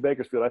CSU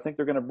Bakersfield. I think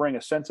they're going to bring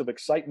a sense of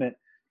excitement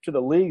to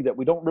the league that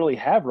we don't really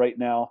have right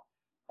now.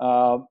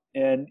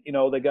 And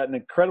they got an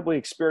incredibly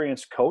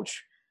experienced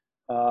coach,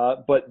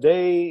 but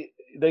they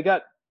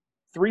got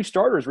 4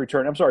 starters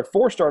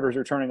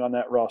returning on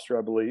that roster,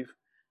 I believe.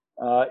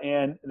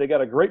 And they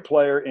got a great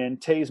player in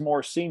Taze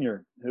Moore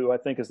Sr., who I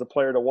think is the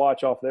player to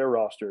watch off their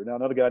roster. Now,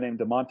 another guy named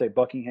DeMonte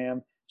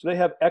Buckingham. So they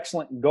have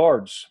excellent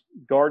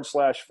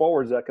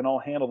guards/forwards that can all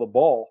handle the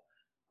ball.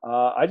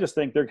 I just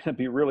think they're going to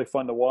be really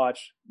fun to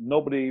watch.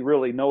 Nobody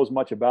really knows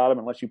much about them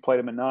unless you played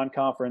them in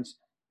non-conference.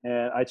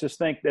 And I just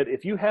think that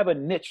if you have a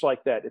niche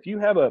like that, if you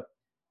have an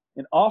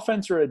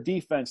offense or a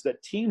defense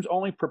that teams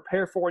only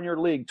prepare for in your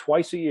league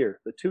twice a year,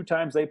 the 2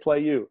 times they play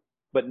you,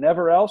 but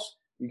never else,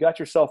 you got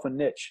yourself a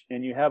niche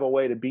and you have a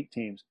way to beat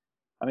teams.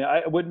 I mean,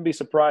 I wouldn't be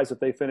surprised if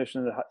they finish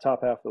in the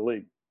top half of the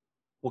league.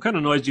 What kind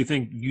of noise do you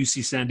think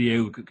UC San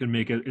Diego can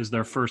make it as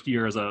their first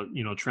year as a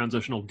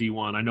transitional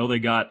D1? I know they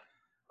got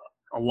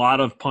a lot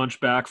of punch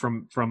back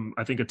from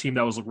I think a team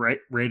that was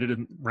rated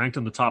and ranked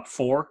in the top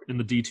 4 in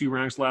the D2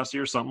 ranks last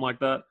year, something like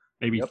that.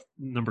 Maybe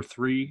number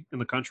 3 in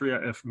the country,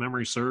 if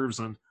memory serves,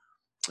 and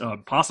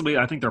possibly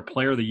I think they're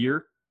Player of the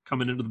Year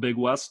coming into the Big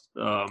West.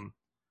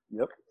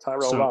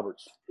 Tyrell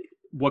Roberts.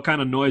 What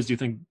kind of noise do you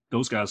think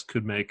those guys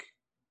could make?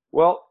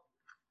 Well,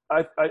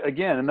 I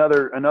again,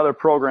 another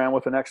program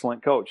with an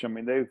excellent coach. I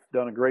mean, they've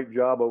done a great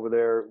job over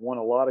there, won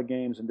a lot of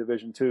games in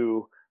Division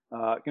II.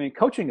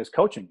 Coaching is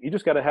coaching. You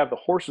just got to have the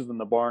horses in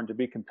the barn to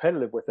be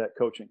competitive with that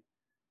coaching.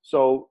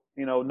 So,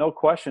 no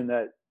question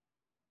that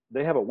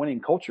they have a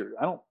winning culture.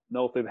 I don't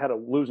know if they've had a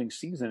losing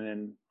season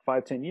in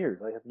 5-10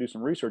 years. I have to do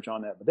some research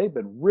on that, but they've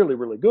been really,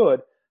 really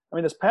good. I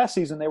mean, this past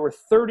season, they were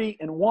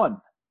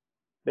 30-1.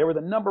 They were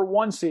the number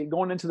 1 seed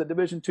going into the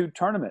Division II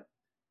tournament.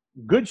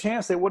 Good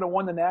chance they would have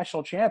won the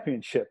national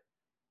championship.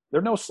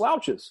 They're no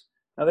slouches.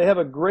 Now, they have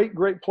a great,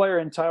 great player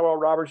in Tyrell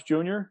Roberts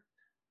Jr.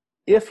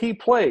 If he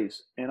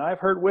plays, and I've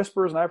heard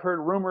whispers and I've heard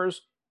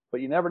rumors,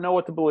 but you never know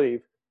what to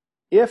believe.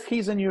 If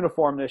he's in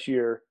uniform this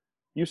year,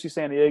 UC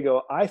San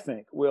Diego, I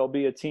think, will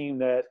be a team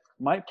that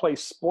might play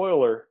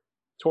spoiler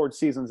towards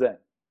season's end.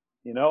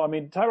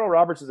 Tyrell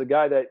Roberts is a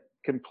guy that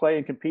can play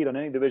and compete on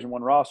any Division I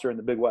roster in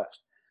the Big West.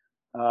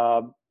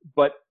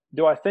 But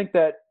do I think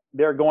that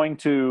they're going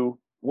to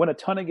win a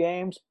ton of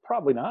games?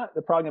 Probably not.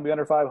 They're probably going to be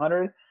under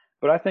 500.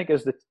 But I think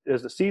as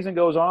the season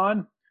goes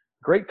on,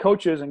 great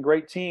coaches and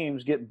great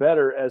teams get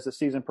better as the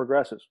season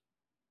progresses.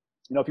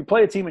 If you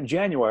play a team in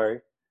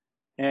January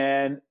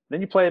and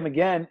then you play them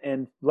again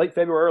in late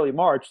February, early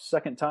March,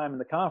 second time in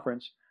the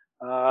conference,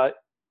 and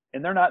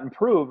they're not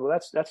improved, well,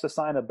 that's a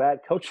sign of bad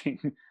coaching,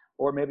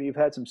 or maybe you've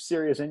had some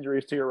serious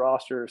injuries to your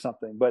roster or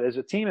something. But as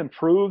a team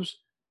improves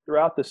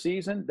throughout the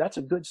season, that's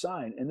a good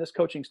sign, and this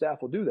coaching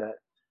staff will do that.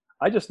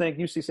 I just think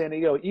UC San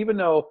Diego, even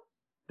though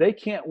they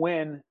can't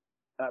win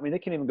I mean, they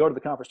can't even go to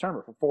the conference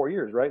tournament for 4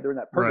 years, right? They're in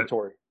that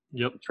purgatory,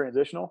 Yep.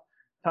 transitional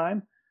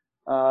time.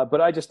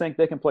 But I just think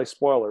they can play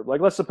spoiler.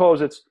 Like, let's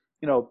suppose it's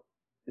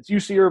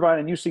UC Irvine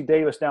and UC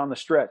Davis down the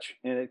stretch,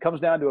 and it comes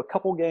down to a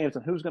couple games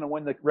and who's going to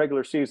win the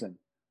regular season.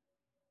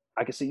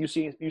 I can see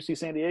UC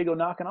San Diego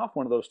knocking off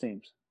one of those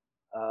teams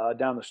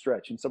down the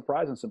stretch and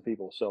surprising some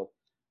people. So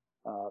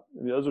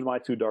those are my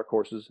two dark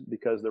horses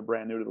because they're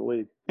brand new to the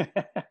league.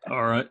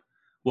 All right.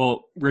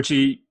 Well,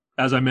 Richie,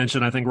 as I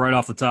mentioned, I think right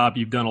off the top,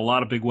 you've done a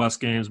lot of Big West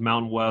games,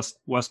 Mountain West,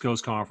 West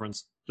Coast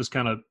Conference, just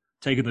kind of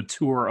taking the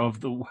tour of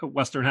the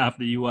western half of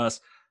the U.S.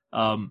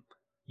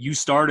 You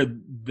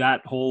started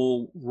that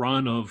whole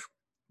run of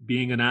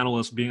being an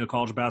analyst, being a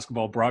college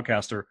basketball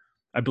broadcaster,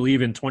 I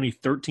believe in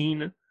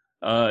 2013,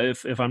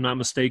 if I'm not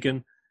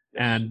mistaken.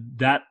 And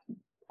that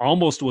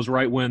almost was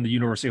right when the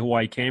University of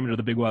Hawaii came into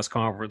the Big West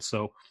Conference,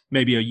 so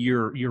maybe a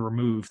year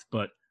removed.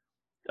 But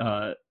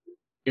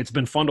it's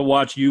been fun to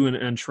watch you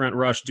and Trent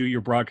Rush do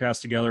your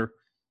broadcast together,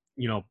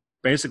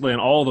 basically on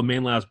all the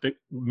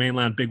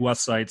mainland Big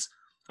West sites.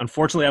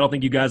 Unfortunately, I don't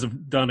think you guys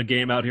have done a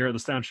game out here at the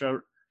Stan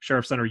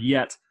Sheriff Center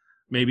yet.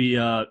 Maybe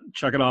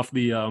check it off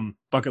the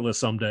bucket list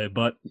someday.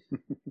 But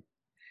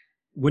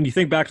when you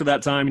think back to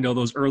that time,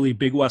 those early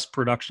Big West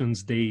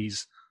Productions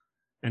days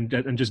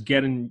and just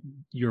getting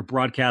your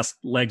broadcast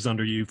legs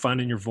under you,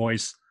 finding your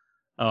voice,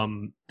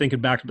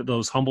 thinking back to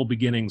those humble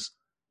beginnings,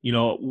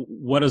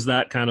 what is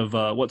that kind of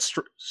what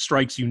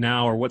strikes you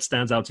now, or what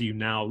stands out to you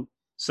now,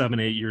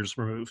 7-8 years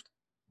removed?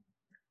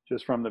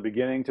 Just from the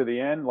beginning to the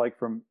end, like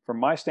from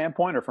my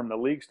standpoint or from the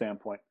league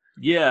standpoint?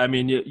 Yeah, I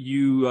mean,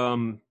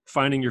 you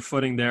finding your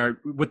footing there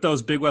with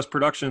those Big West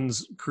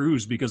Productions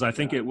crews, because I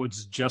think it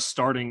was just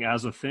starting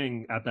as a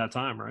thing at that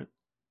time, right?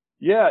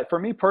 Yeah, for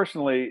me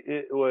personally,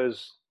 it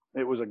was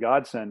a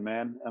godsend,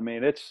 man. I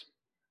mean, it's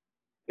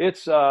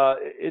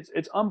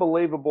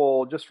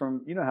unbelievable just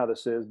from, how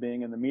this is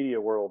being in the media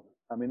world.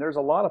 I mean, there's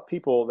a lot of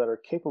people that are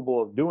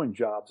capable of doing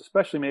jobs,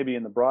 especially maybe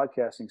in the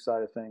broadcasting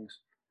side of things.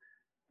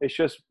 It's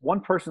just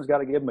one person's got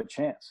to give them a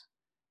chance.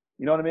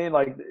 You know what I mean?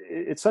 Like,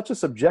 it's such a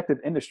subjective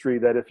industry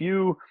that if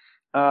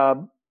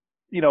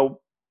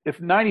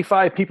if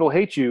 95 people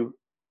hate you,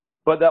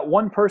 but that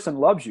one person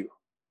loves you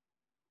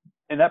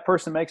and that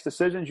person makes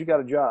decisions, you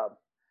got a job.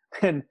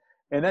 And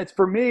that's,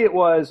 for me,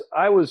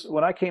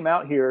 when I came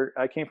out here,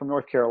 I came from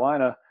North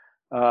Carolina,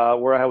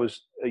 where I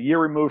was a year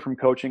removed from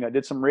coaching. I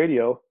did some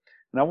radio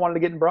and I wanted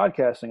to get in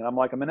broadcasting. And I'm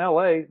like, I'm in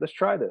LA, let's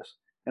try this.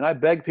 And I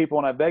begged people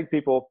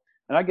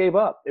and I gave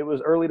up. It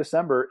was early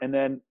December. And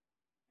then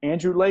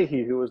Andrew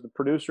Leahy, who was the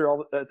producer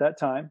at that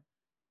time,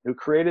 who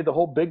created the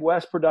whole Big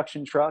West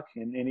production truck,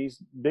 and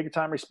he's big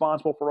time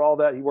responsible for all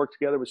that. He worked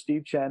together with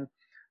Steve Chen.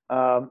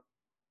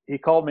 He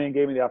called me and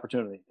gave me the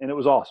opportunity, and it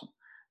was awesome.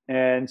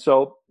 And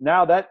so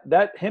now that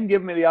him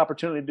giving me the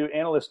opportunity to do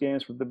analyst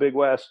games for the Big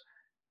West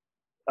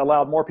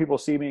allowed more people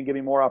to see me and give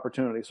me more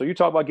opportunity. So you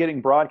talk about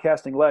getting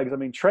broadcasting legs. I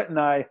mean, Trent and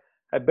I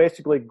have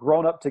basically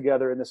grown up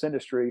together in this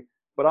industry,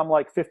 but I'm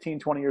like 15,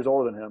 20 years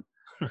older than him,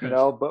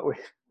 but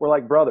we're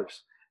like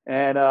brothers.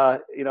 And,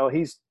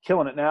 he's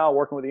killing it now,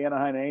 working with the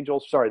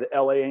the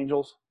LA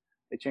Angels.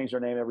 They change their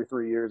name every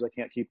 3 years. I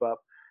can't keep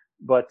up.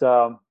 But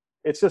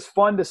it's just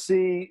fun to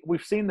see.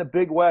 We've seen the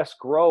Big West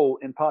grow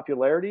in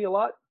popularity a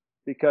lot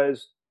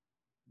because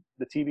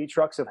the TV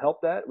trucks have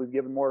helped that. We've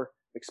given more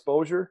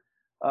exposure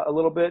a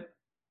little bit.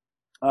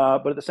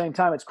 But at the same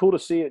time, it's cool to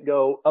see it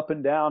go up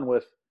and down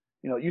with,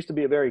 it used to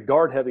be a very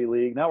guard-heavy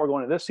league. Now we're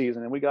going to this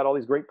season, and we got all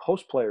these great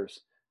post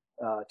players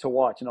to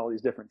watch in all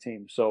these different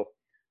teams. So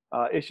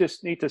it's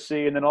just neat to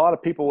see. And then a lot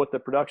of people with the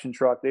production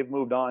truck, they've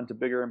moved on to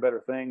bigger and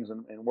better things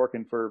and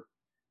working for,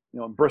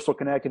 in Bristol,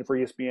 Connecticut for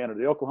ESPN or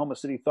the Oklahoma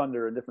City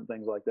Thunder and different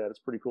things like that. It's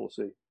pretty cool to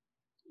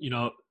see.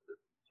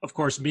 Of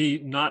course, me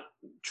not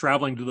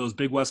traveling to those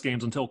Big West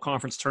games until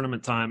conference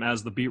tournament time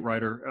as the beat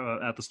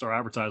writer at the Star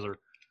Advertiser,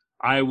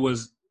 I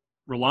was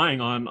relying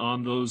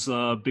on those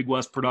Big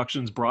West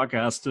Productions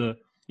broadcasts to,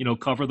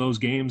 cover those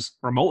games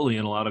remotely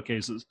in a lot of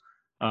cases.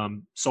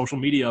 Social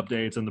media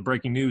updates and the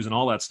breaking news and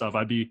all that stuff.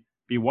 I'd be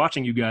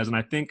watching you guys, and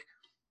I think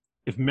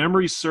if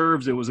memory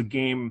serves, it was a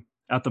game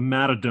at the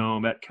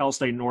Matadome at Cal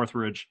State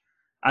Northridge.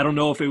 I don't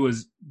know if it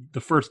was the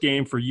first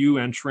game for you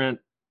and Trent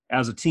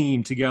as a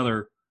team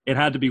together. It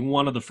had to be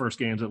one of the first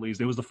games at least.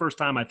 It was the first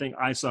time I think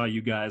I saw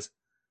you guys.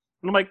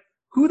 And I'm like,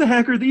 who the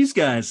heck are these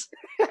guys?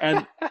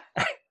 And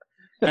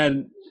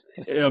man,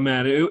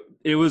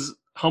 it was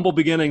humble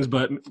beginnings,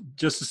 but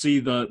just to see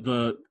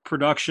the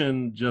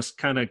production just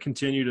kind of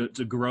continue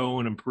to grow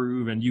and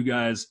improve, and you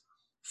guys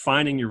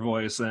finding your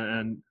voice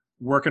and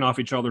working off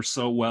each other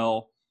so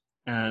well.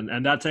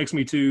 And that takes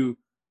me to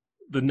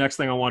the next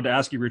thing I wanted to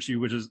ask you, Richie,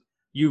 which is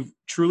you've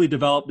truly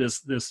developed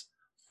this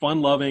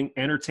fun-loving,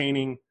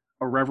 entertaining,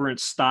 irreverent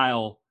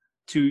style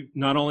to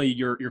not only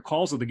your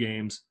calls of the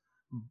games,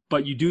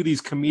 but you do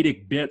these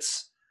comedic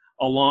bits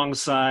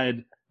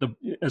alongside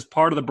as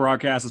part of the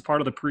broadcast, as part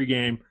of the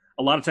pregame.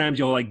 A lot of times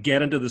you'll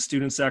get into the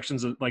student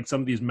sections of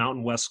some of these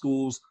Mountain West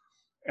schools.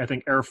 I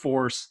think Air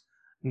Force,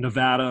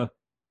 Nevada,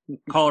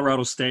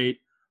 Colorado State.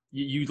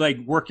 You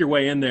work your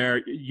way in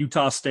there,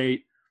 Utah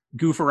State,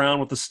 goof around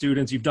with the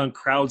students. You've done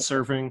crowd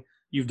surfing.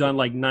 You've done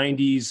like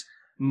 90s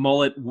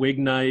mullet wig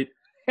night.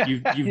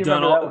 You've You done remember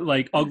that all one?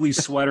 like ugly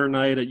sweater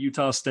night at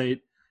Utah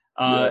State.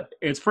 Yeah.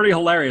 It's pretty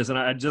hilarious, and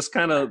I just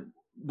kind of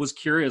was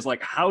curious,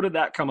 like, how did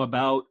that come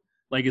about?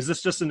 Like, is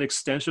this just an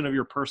extension of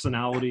your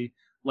personality?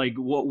 Like,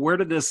 where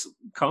did this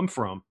come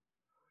from?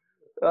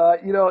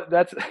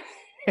 That's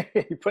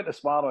you're putting a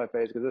smile on my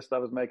face because this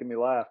stuff is making me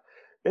laugh.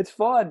 It's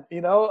fun.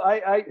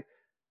 I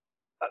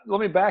let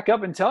me back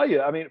up and tell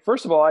you. I mean,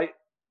 first of all,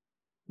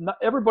 not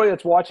everybody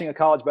that's watching a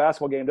college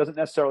basketball game doesn't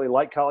necessarily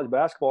like college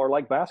basketball or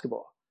like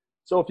basketball.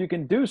 So if you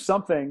can do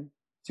something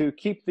to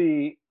keep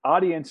the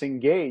audience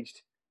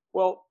engaged,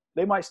 well,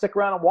 they might stick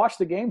around and watch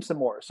the game some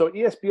more. So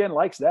ESPN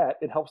likes that.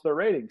 It helps their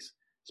ratings,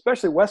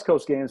 especially West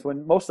Coast games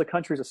when most of the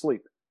country's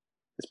asleep.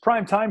 It's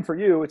prime time for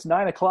you. It's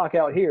 9 o'clock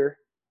out here,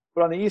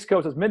 but on the East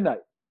Coast it's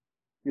midnight.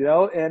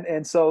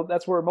 And so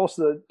that's where most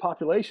of the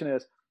population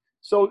is.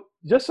 So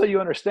just so you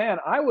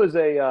understand, I was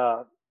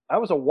a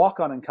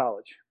walk-on in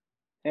college,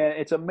 and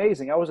it's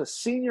amazing. I was a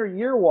senior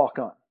year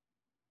walk-on.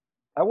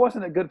 I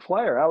wasn't a good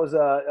player. I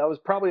was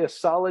probably a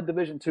solid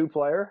Division II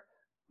player,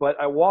 but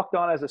I walked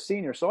on as a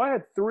senior. So I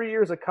had 3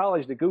 years of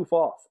college to goof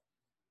off.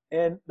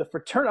 And the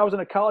fraternity, I was in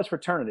a college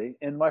fraternity,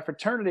 and my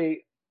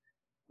fraternity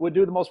would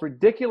do the most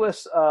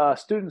ridiculous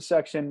student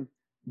section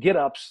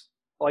get-ups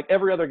like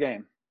every other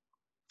game.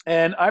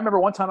 And I remember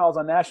one time I was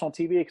on national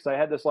TV because I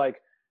had this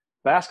like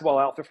basketball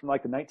outfit from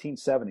like the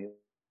 1970s,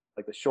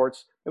 like the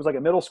shorts. It was like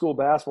a middle school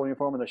basketball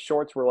uniform, and the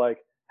shorts were like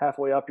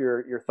halfway up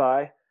your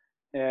thigh.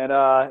 And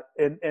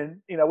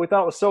we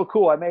thought it was so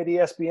cool. I made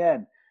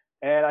ESPN,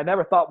 and I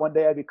never thought one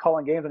day I'd be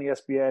calling games on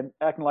ESPN,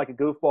 acting like a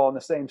goofball in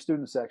the same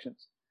student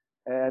sections.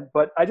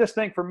 But I just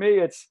think for me,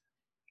 it's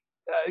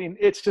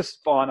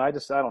just fun. I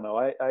don't know.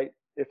 I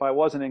if I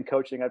wasn't in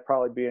coaching, I'd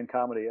probably be in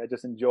comedy. I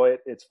just enjoy it.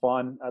 It's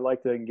fun. I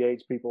like to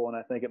engage people, and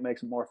I think it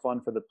makes it more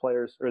fun for the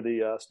players or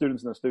the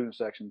students in the student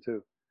section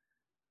too.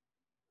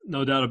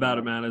 No doubt about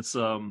it, man. It's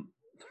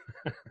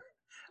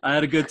I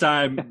had a good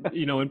time,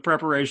 in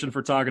preparation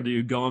for talking to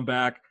you, going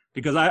back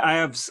because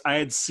I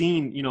had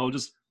seen,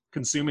 just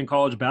consuming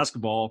college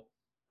basketball,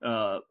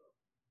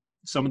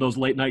 some of those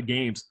late night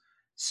games,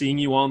 seeing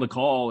you on the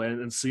call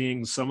and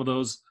seeing some of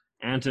those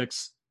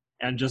antics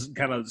and just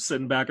kind of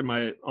sitting back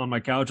on my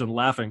couch and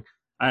laughing.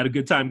 I had a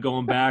good time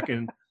going back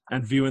and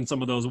viewing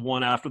some of those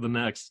one after the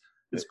next.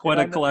 It's quite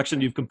a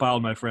collection you've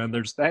compiled, my friend.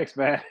 Thanks,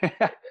 man.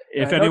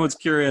 If anyone's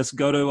curious,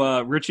 go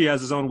to Richie has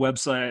his own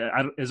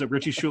website. Is it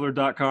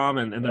richieschuler.com?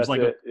 And there's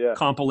like a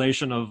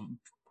compilation of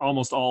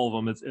almost all of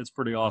them. It's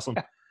pretty awesome.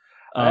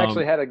 I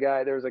actually had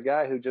there was a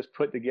guy who just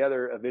put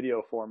together a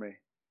video for me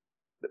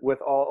with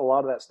a lot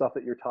of that stuff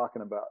that you're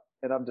talking about.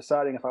 And I'm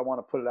deciding if I want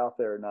to put it out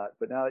there or not.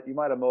 But now you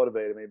might have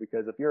motivated me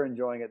because if you're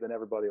enjoying it, then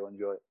everybody will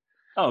enjoy it.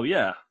 Oh,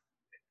 yeah.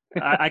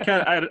 I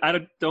can't.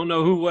 I don't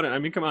know who wouldn't. I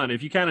mean, come on.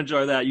 If you can't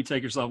enjoy that, you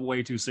take yourself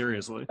way too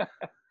seriously.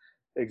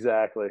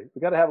 Exactly.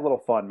 We got to have a little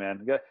fun,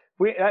 man.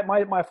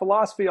 My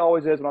philosophy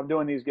always is when I'm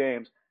doing these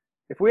games,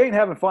 if we ain't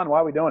having fun,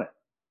 why are we doing it?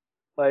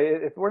 Like,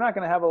 if we're not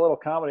going to have a little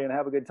comedy and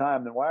have a good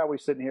time, then why are we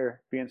sitting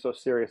here being so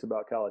serious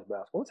about college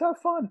basketball? Let's have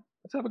fun.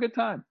 Let's have a good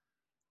time.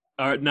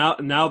 All right,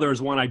 now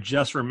there's one I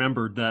just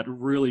remembered that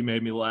really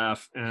made me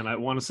laugh, and I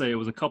want to say it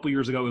was a couple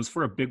years ago. It was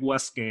for a Big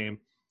West game.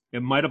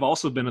 It might have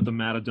also been at the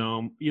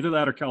Matadome, either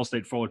that or Cal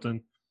State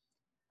Fullerton.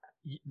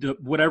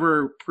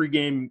 Whatever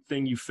pregame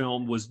thing you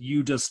filmed was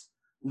you just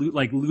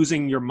like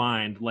losing your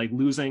mind, like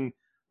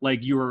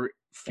you were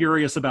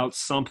furious about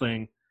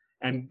something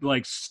and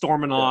like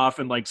storming off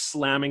and like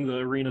slamming the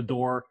arena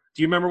door.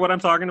 Do you remember what I'm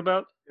talking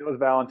about? It was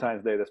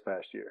Valentine's Day this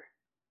past year.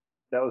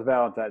 That was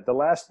Valentine's. The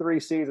last 3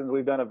 seasons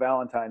we've done a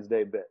Valentine's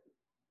Day bit.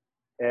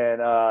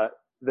 And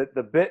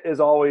the bit is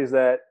always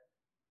that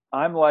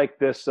I'm like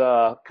this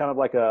kind of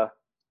like a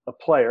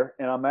player,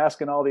 and I'm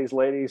asking all these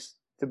ladies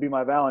to be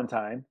my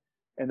Valentine.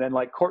 And then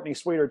like Courtney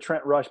Sweet or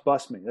Trent Rush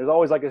bust me. There's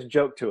always like this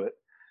joke to it,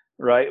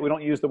 right? We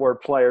don't use the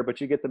word player,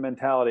 but you get the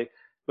mentality.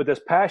 But this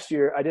past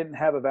year, I didn't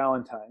have a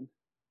Valentine.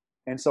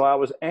 And so I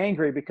was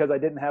angry because I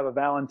didn't have a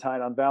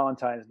Valentine on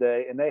Valentine's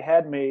Day. And they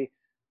had me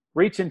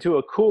reach into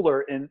a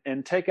cooler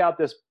and take out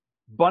this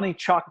bunny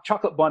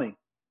chocolate bunny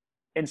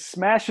and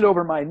smash it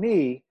over my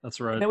knee. That's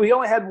right. And we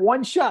only had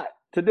one shot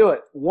to do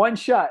it, one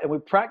shot. And we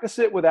practiced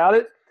it without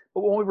it.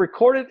 But when we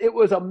recorded, it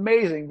was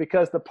amazing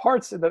because the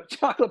parts and the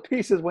chocolate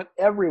pieces went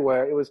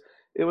everywhere.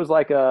 It was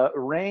like a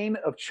rain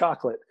of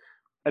chocolate.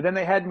 And then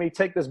they had me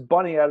take this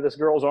bunny out of this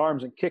girl's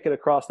arms and kick it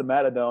across the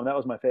Matadome. That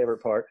was my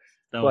favorite part.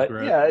 That was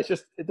great. Yeah,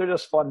 they're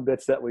just fun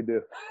bits that we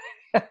do.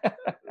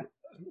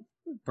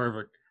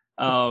 Perfect.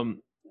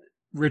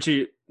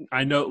 Richie,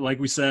 I know, like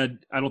we said,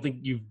 I don't think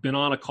you've been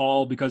on a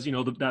call because,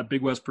 that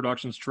Big West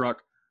Productions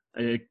truck,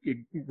 it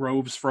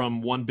roves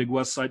from one Big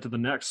West site to the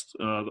next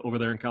over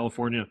there in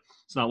California.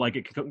 It's not like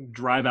it can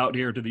drive out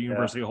here to the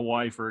University of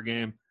Hawaii for a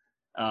game.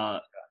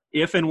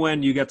 If and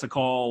when you get to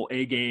call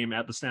a game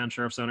at the Stan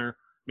Sheriff Center,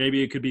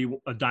 maybe it could be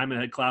a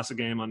Diamond Head Classic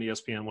game on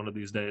ESPN one of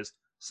these days,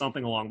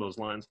 something along those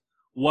lines.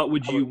 What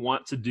would you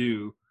want to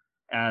do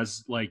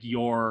as like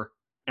your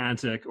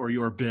antic or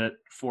your bit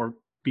for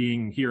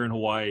being here in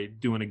Hawaii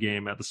doing a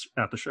game at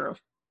the Sheriff?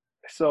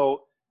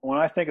 So when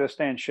I think of the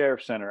Stan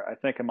Sheriff Center, I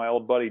think of my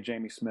old buddy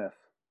Jamie Smith.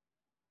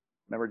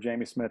 Remember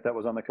Jamie Smith that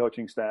was on the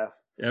coaching staff?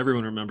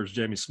 Everyone remembers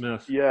Jamie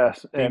Smith.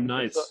 Yes. Team And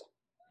Knights.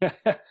 so,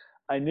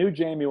 I knew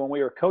Jamie when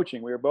we were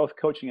coaching. We were both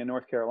coaching in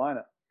North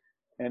Carolina.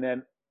 And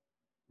then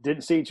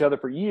didn't see each other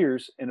for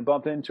years and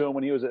bumped into him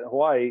when he was at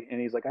Hawaii.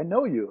 And he's like, I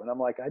know you. And I'm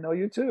like, I know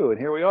you too. And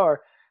here we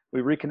are.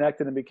 We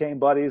reconnected and became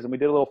buddies. And we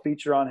did a little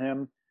feature on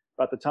him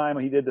about the time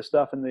he did the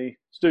stuff in the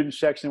student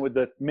section with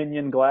the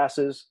Minion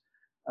glasses,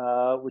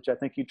 which I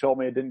think you told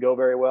me it didn't go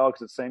very well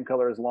because it's the same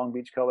color as Long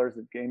Beach colors,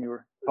 the game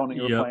opponent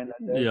you were playing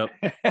that day.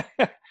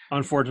 Yep.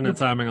 Unfortunate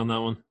timing on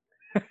that one.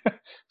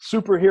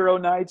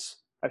 Superhero nights.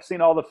 I've seen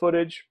all the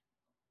footage,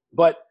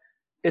 but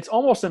it's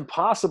almost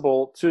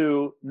impossible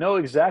to know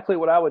exactly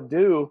what I would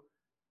do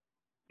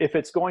if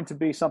it's going to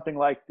be something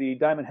like the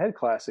Diamond Head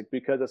Classic,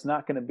 because it's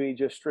not going to be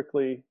just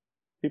strictly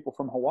people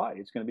from Hawaii.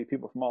 It's going to be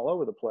people from all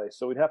over the place.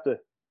 So we'd have to,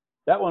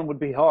 that one would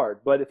be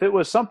hard. But if it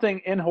was something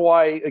in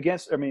Hawaii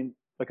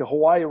like a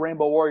Hawaii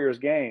Rainbow Warriors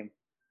game,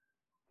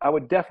 I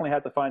would definitely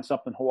have to find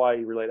something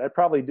Hawaii related. I'd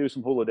probably do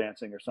some hula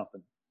dancing or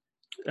something.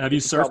 Have you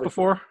surfed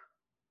before?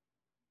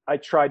 I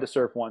tried to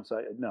surf once.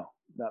 No,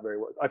 not very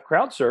well. I've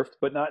crowd surfed,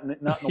 but not in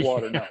the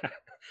water. No.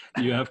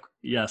 You have,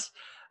 yes.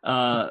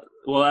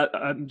 Well,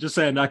 I'm just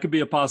saying that could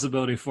be a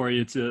possibility for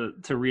you to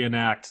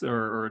reenact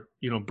or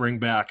bring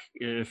back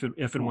if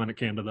and when it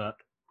came to that.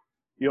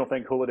 You don't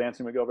think hula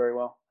dancing would go very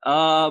well?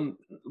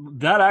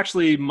 That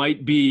actually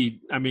might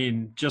be. I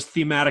mean, just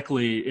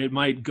thematically, it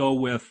might go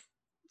with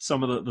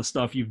some of the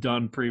stuff you've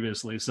done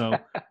previously. So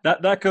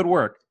that could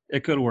work.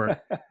 It could work.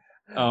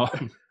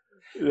 That's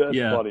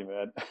funny,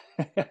 man.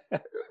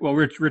 Well,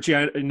 Richie,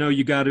 I know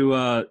you got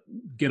to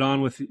get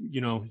on with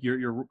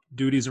your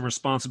duties and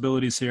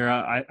responsibilities here.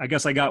 I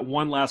guess I got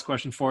one last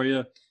question for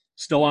you.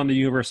 Still on the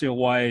University of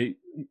Hawaii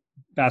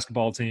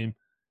basketball team,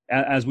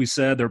 as we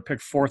said, they're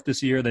picked 4th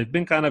this year. They've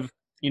been kind of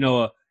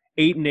a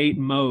 8-8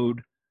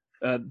 mode.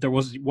 There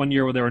was one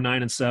year where they were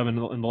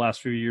 9-7 in the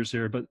last few years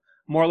here, but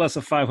more or less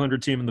a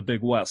 500 team in the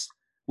Big West.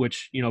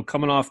 Which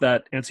coming off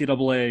that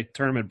NCAA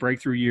tournament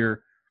breakthrough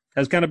year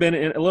has kind of been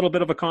a little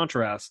bit of a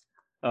contrast.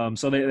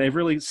 So they've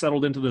really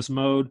settled into this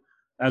mode.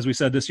 As we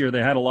said, this year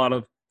they had a lot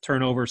of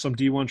turnover, some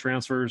D1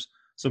 transfers,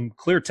 some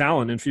clear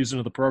talent infused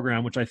into the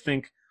program, which I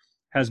think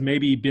has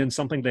maybe been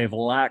something they've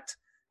lacked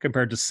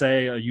compared to,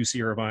 say, a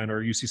UC Irvine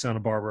or UC Santa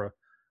Barbara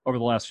over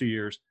the last few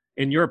years.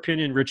 In your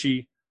opinion,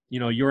 Richie,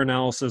 your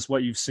analysis,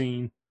 what you've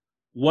seen,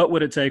 what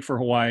would it take for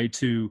Hawaii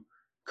to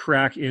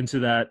crack into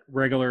that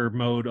regular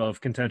mode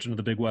of contention of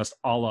the Big West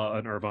a la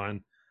an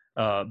Irvine,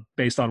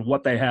 based on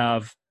what they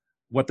have,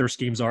 what their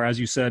schemes are? As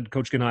you said,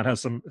 Coach Ganot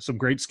has some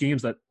great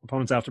schemes that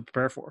opponents have to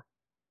prepare for.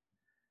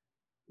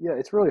 Yeah,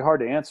 it's really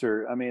hard to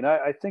answer. I mean,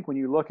 I think when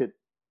you look at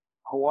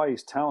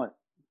Hawaii's talent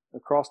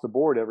across the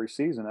board every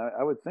season,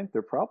 I would think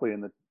they're probably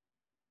in the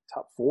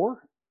top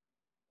 4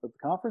 of the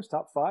conference,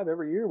 top 5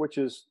 every year, which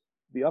is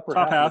the upper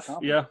top half.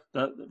 Of the Yeah,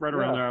 that right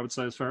around there, I would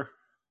say is fair.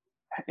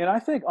 And I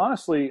think,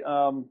 honestly,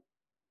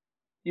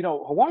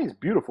 Hawaii is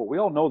beautiful. We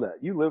all know that.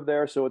 You live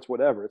there, so it's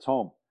whatever. It's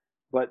home.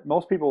 But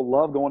most people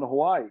love going to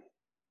Hawaii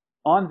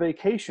on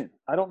vacation.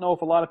 I don't know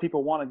if a lot of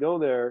people want to go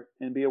there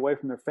and be away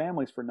from their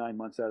families for 9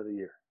 months out of the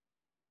year.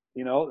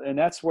 And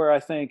that's where I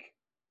think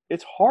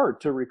it's hard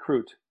to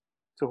recruit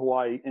to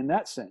Hawaii in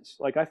that sense.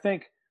 Like, I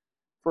think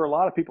for a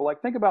lot of people,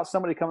 think about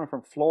somebody coming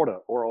from Florida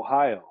or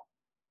Ohio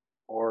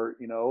or,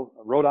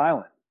 Rhode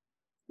Island,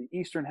 the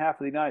eastern half of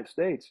the United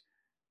States.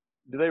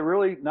 Do they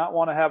really not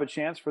want to have a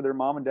chance for their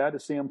mom and dad to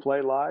see them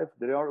play live?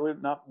 Do they really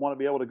not want to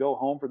be able to go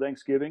home for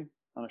Thanksgiving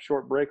on a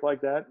short break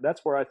like that?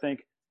 That's where I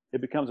think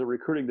it becomes a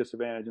recruiting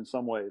disadvantage in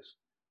some ways,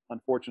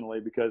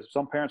 unfortunately, because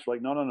some parents are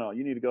like, no,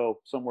 you need to go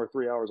somewhere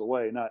 3 hours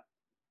away, not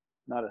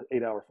an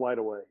 8-hour flight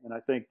away. And I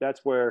think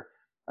that's where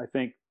I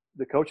think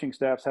the coaching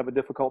staffs have a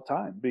difficult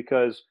time,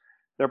 because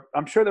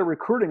I'm sure they're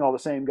recruiting all the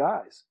same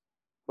guys,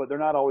 but they're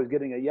not always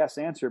getting a yes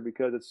answer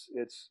because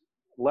it's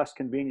less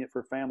convenient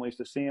for families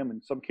to see them.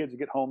 And some kids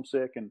get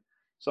homesick, and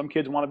some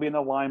kids want to be in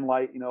the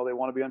limelight. They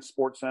want to be on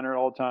Sports Center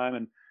all the time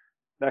and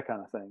that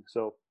kind of thing.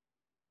 So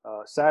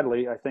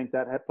sadly, I think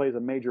that plays a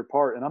major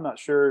part, and I'm not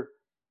sure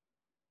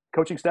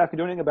coaching staff can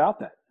do anything about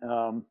that.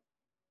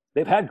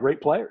 They've had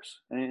great players,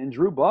 and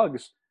Drew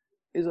Buggs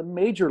is a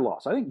major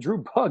loss. I think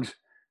Drew Buggs,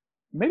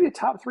 maybe a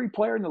top 3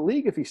 player in the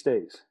league if he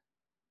stays.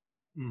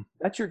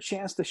 That's your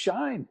chance to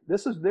shine.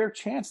 This is their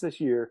chance this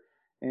year,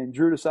 and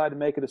Drew decided to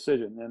make a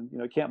decision. And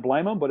you can't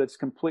blame him, but it's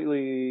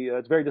completely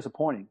it's very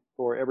disappointing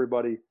for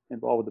everybody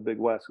involved with the Big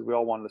West, because we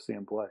all wanted to see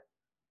him play.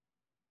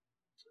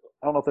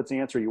 I don't know if that's the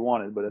answer you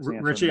wanted, but it's the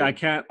answer. Richie, I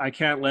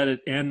can't let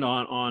it end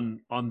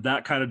on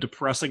that kind of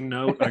depressing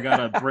note. I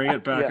gotta bring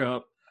it back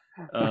up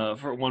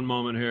for one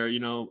moment here.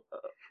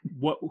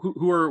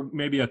 Who are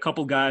maybe a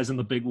couple guys in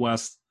the Big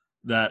West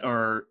that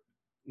are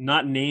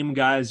not name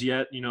guys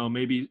yet?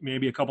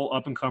 Maybe a couple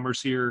up and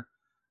comers here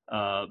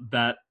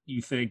that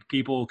you think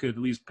people could at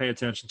least pay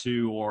attention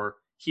to or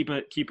keep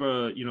a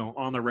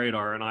on the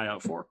radar, an eye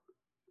out for.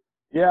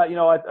 Yeah,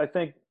 I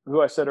think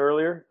who I said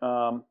earlier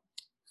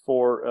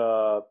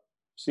for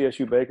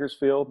CSU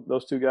Bakersfield,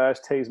 those two guys,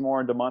 Taze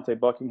and DeMonte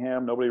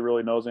Buckingham, nobody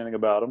really knows anything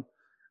about them.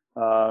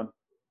 Uh,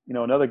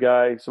 another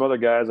guy, some other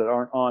guys that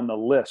aren't on the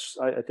list.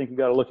 I think you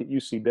got to look at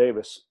UC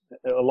Davis.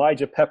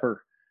 Elijah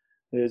Pepper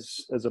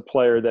is a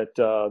player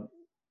that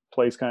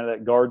plays kind of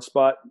that guard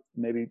spot,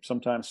 maybe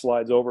sometimes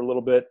slides over a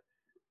little bit.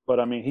 But,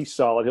 I mean, he's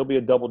solid. He'll be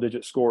a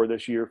double-digit scorer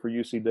this year for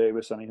UC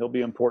Davis. I mean, he'll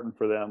be important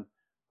for them.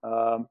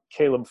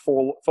 Caleb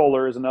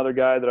Fuller is another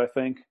guy that I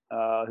think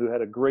who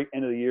had a great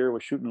end of the year,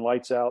 was shooting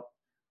lights out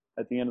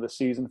at the end of the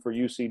season for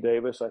UC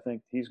Davis. I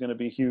think he's going to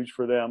be huge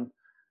for them.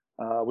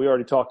 We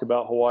already talked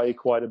about Hawaii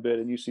quite a bit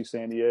and UC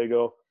San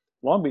Diego.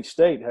 Long Beach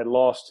State had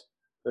lost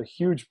a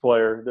huge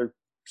player. Their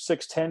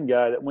 6'10"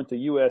 guy that went to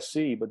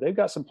USC, but they've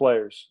got some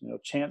players.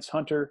 Chance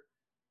Hunter,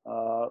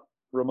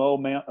 Romel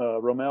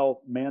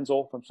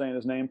Manzel, if I'm saying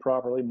his name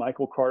properly,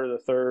 Michael Carter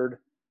III.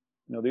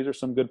 These are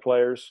some good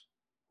players.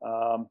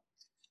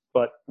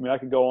 But, I mean, I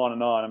could go on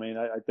and on. I mean,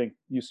 I think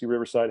UC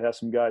Riverside has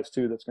some guys,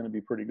 too, that's going to be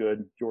pretty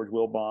good. George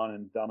Wilbon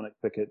and Dominic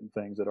Pickett and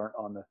things that aren't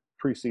on the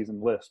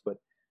preseason list. But,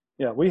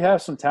 yeah, we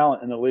have some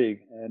talent in the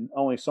league, and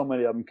only so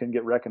many of them can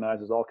get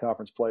recognized as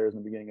all-conference players in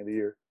the beginning of the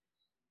year.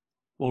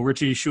 Well,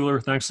 Richie Schuler,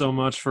 thanks so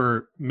much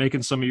for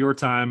making some of your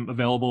time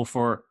available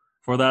for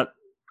that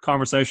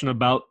conversation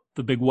about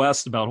the Big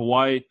West, about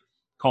Hawaii,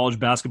 college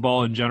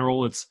basketball in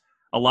general. It's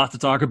a lot to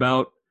talk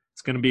about.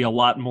 It's going to be a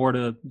lot more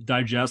to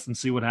digest and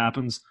see what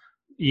happens,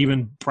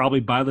 even probably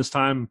by this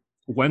time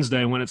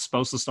Wednesday when it's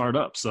supposed to start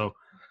up. So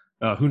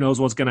who knows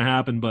what's going to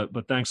happen,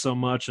 but thanks so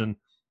much, and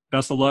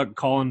best of luck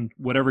calling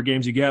whatever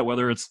games you get,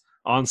 whether it's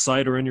on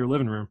site or in your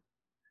living room.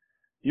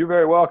 You're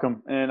very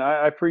welcome, and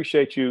I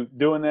appreciate you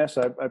doing this.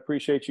 I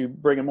appreciate you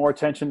bringing more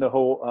attention to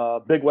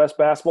whole Big West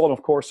basketball and,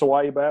 of course,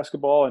 Hawaii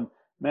basketball. And,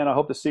 man, I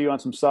hope to see you on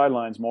some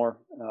sidelines more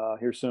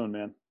here soon,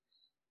 man.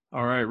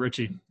 All right,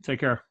 Richie. Take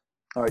care.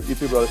 All right, you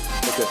too, brother.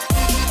 Okay.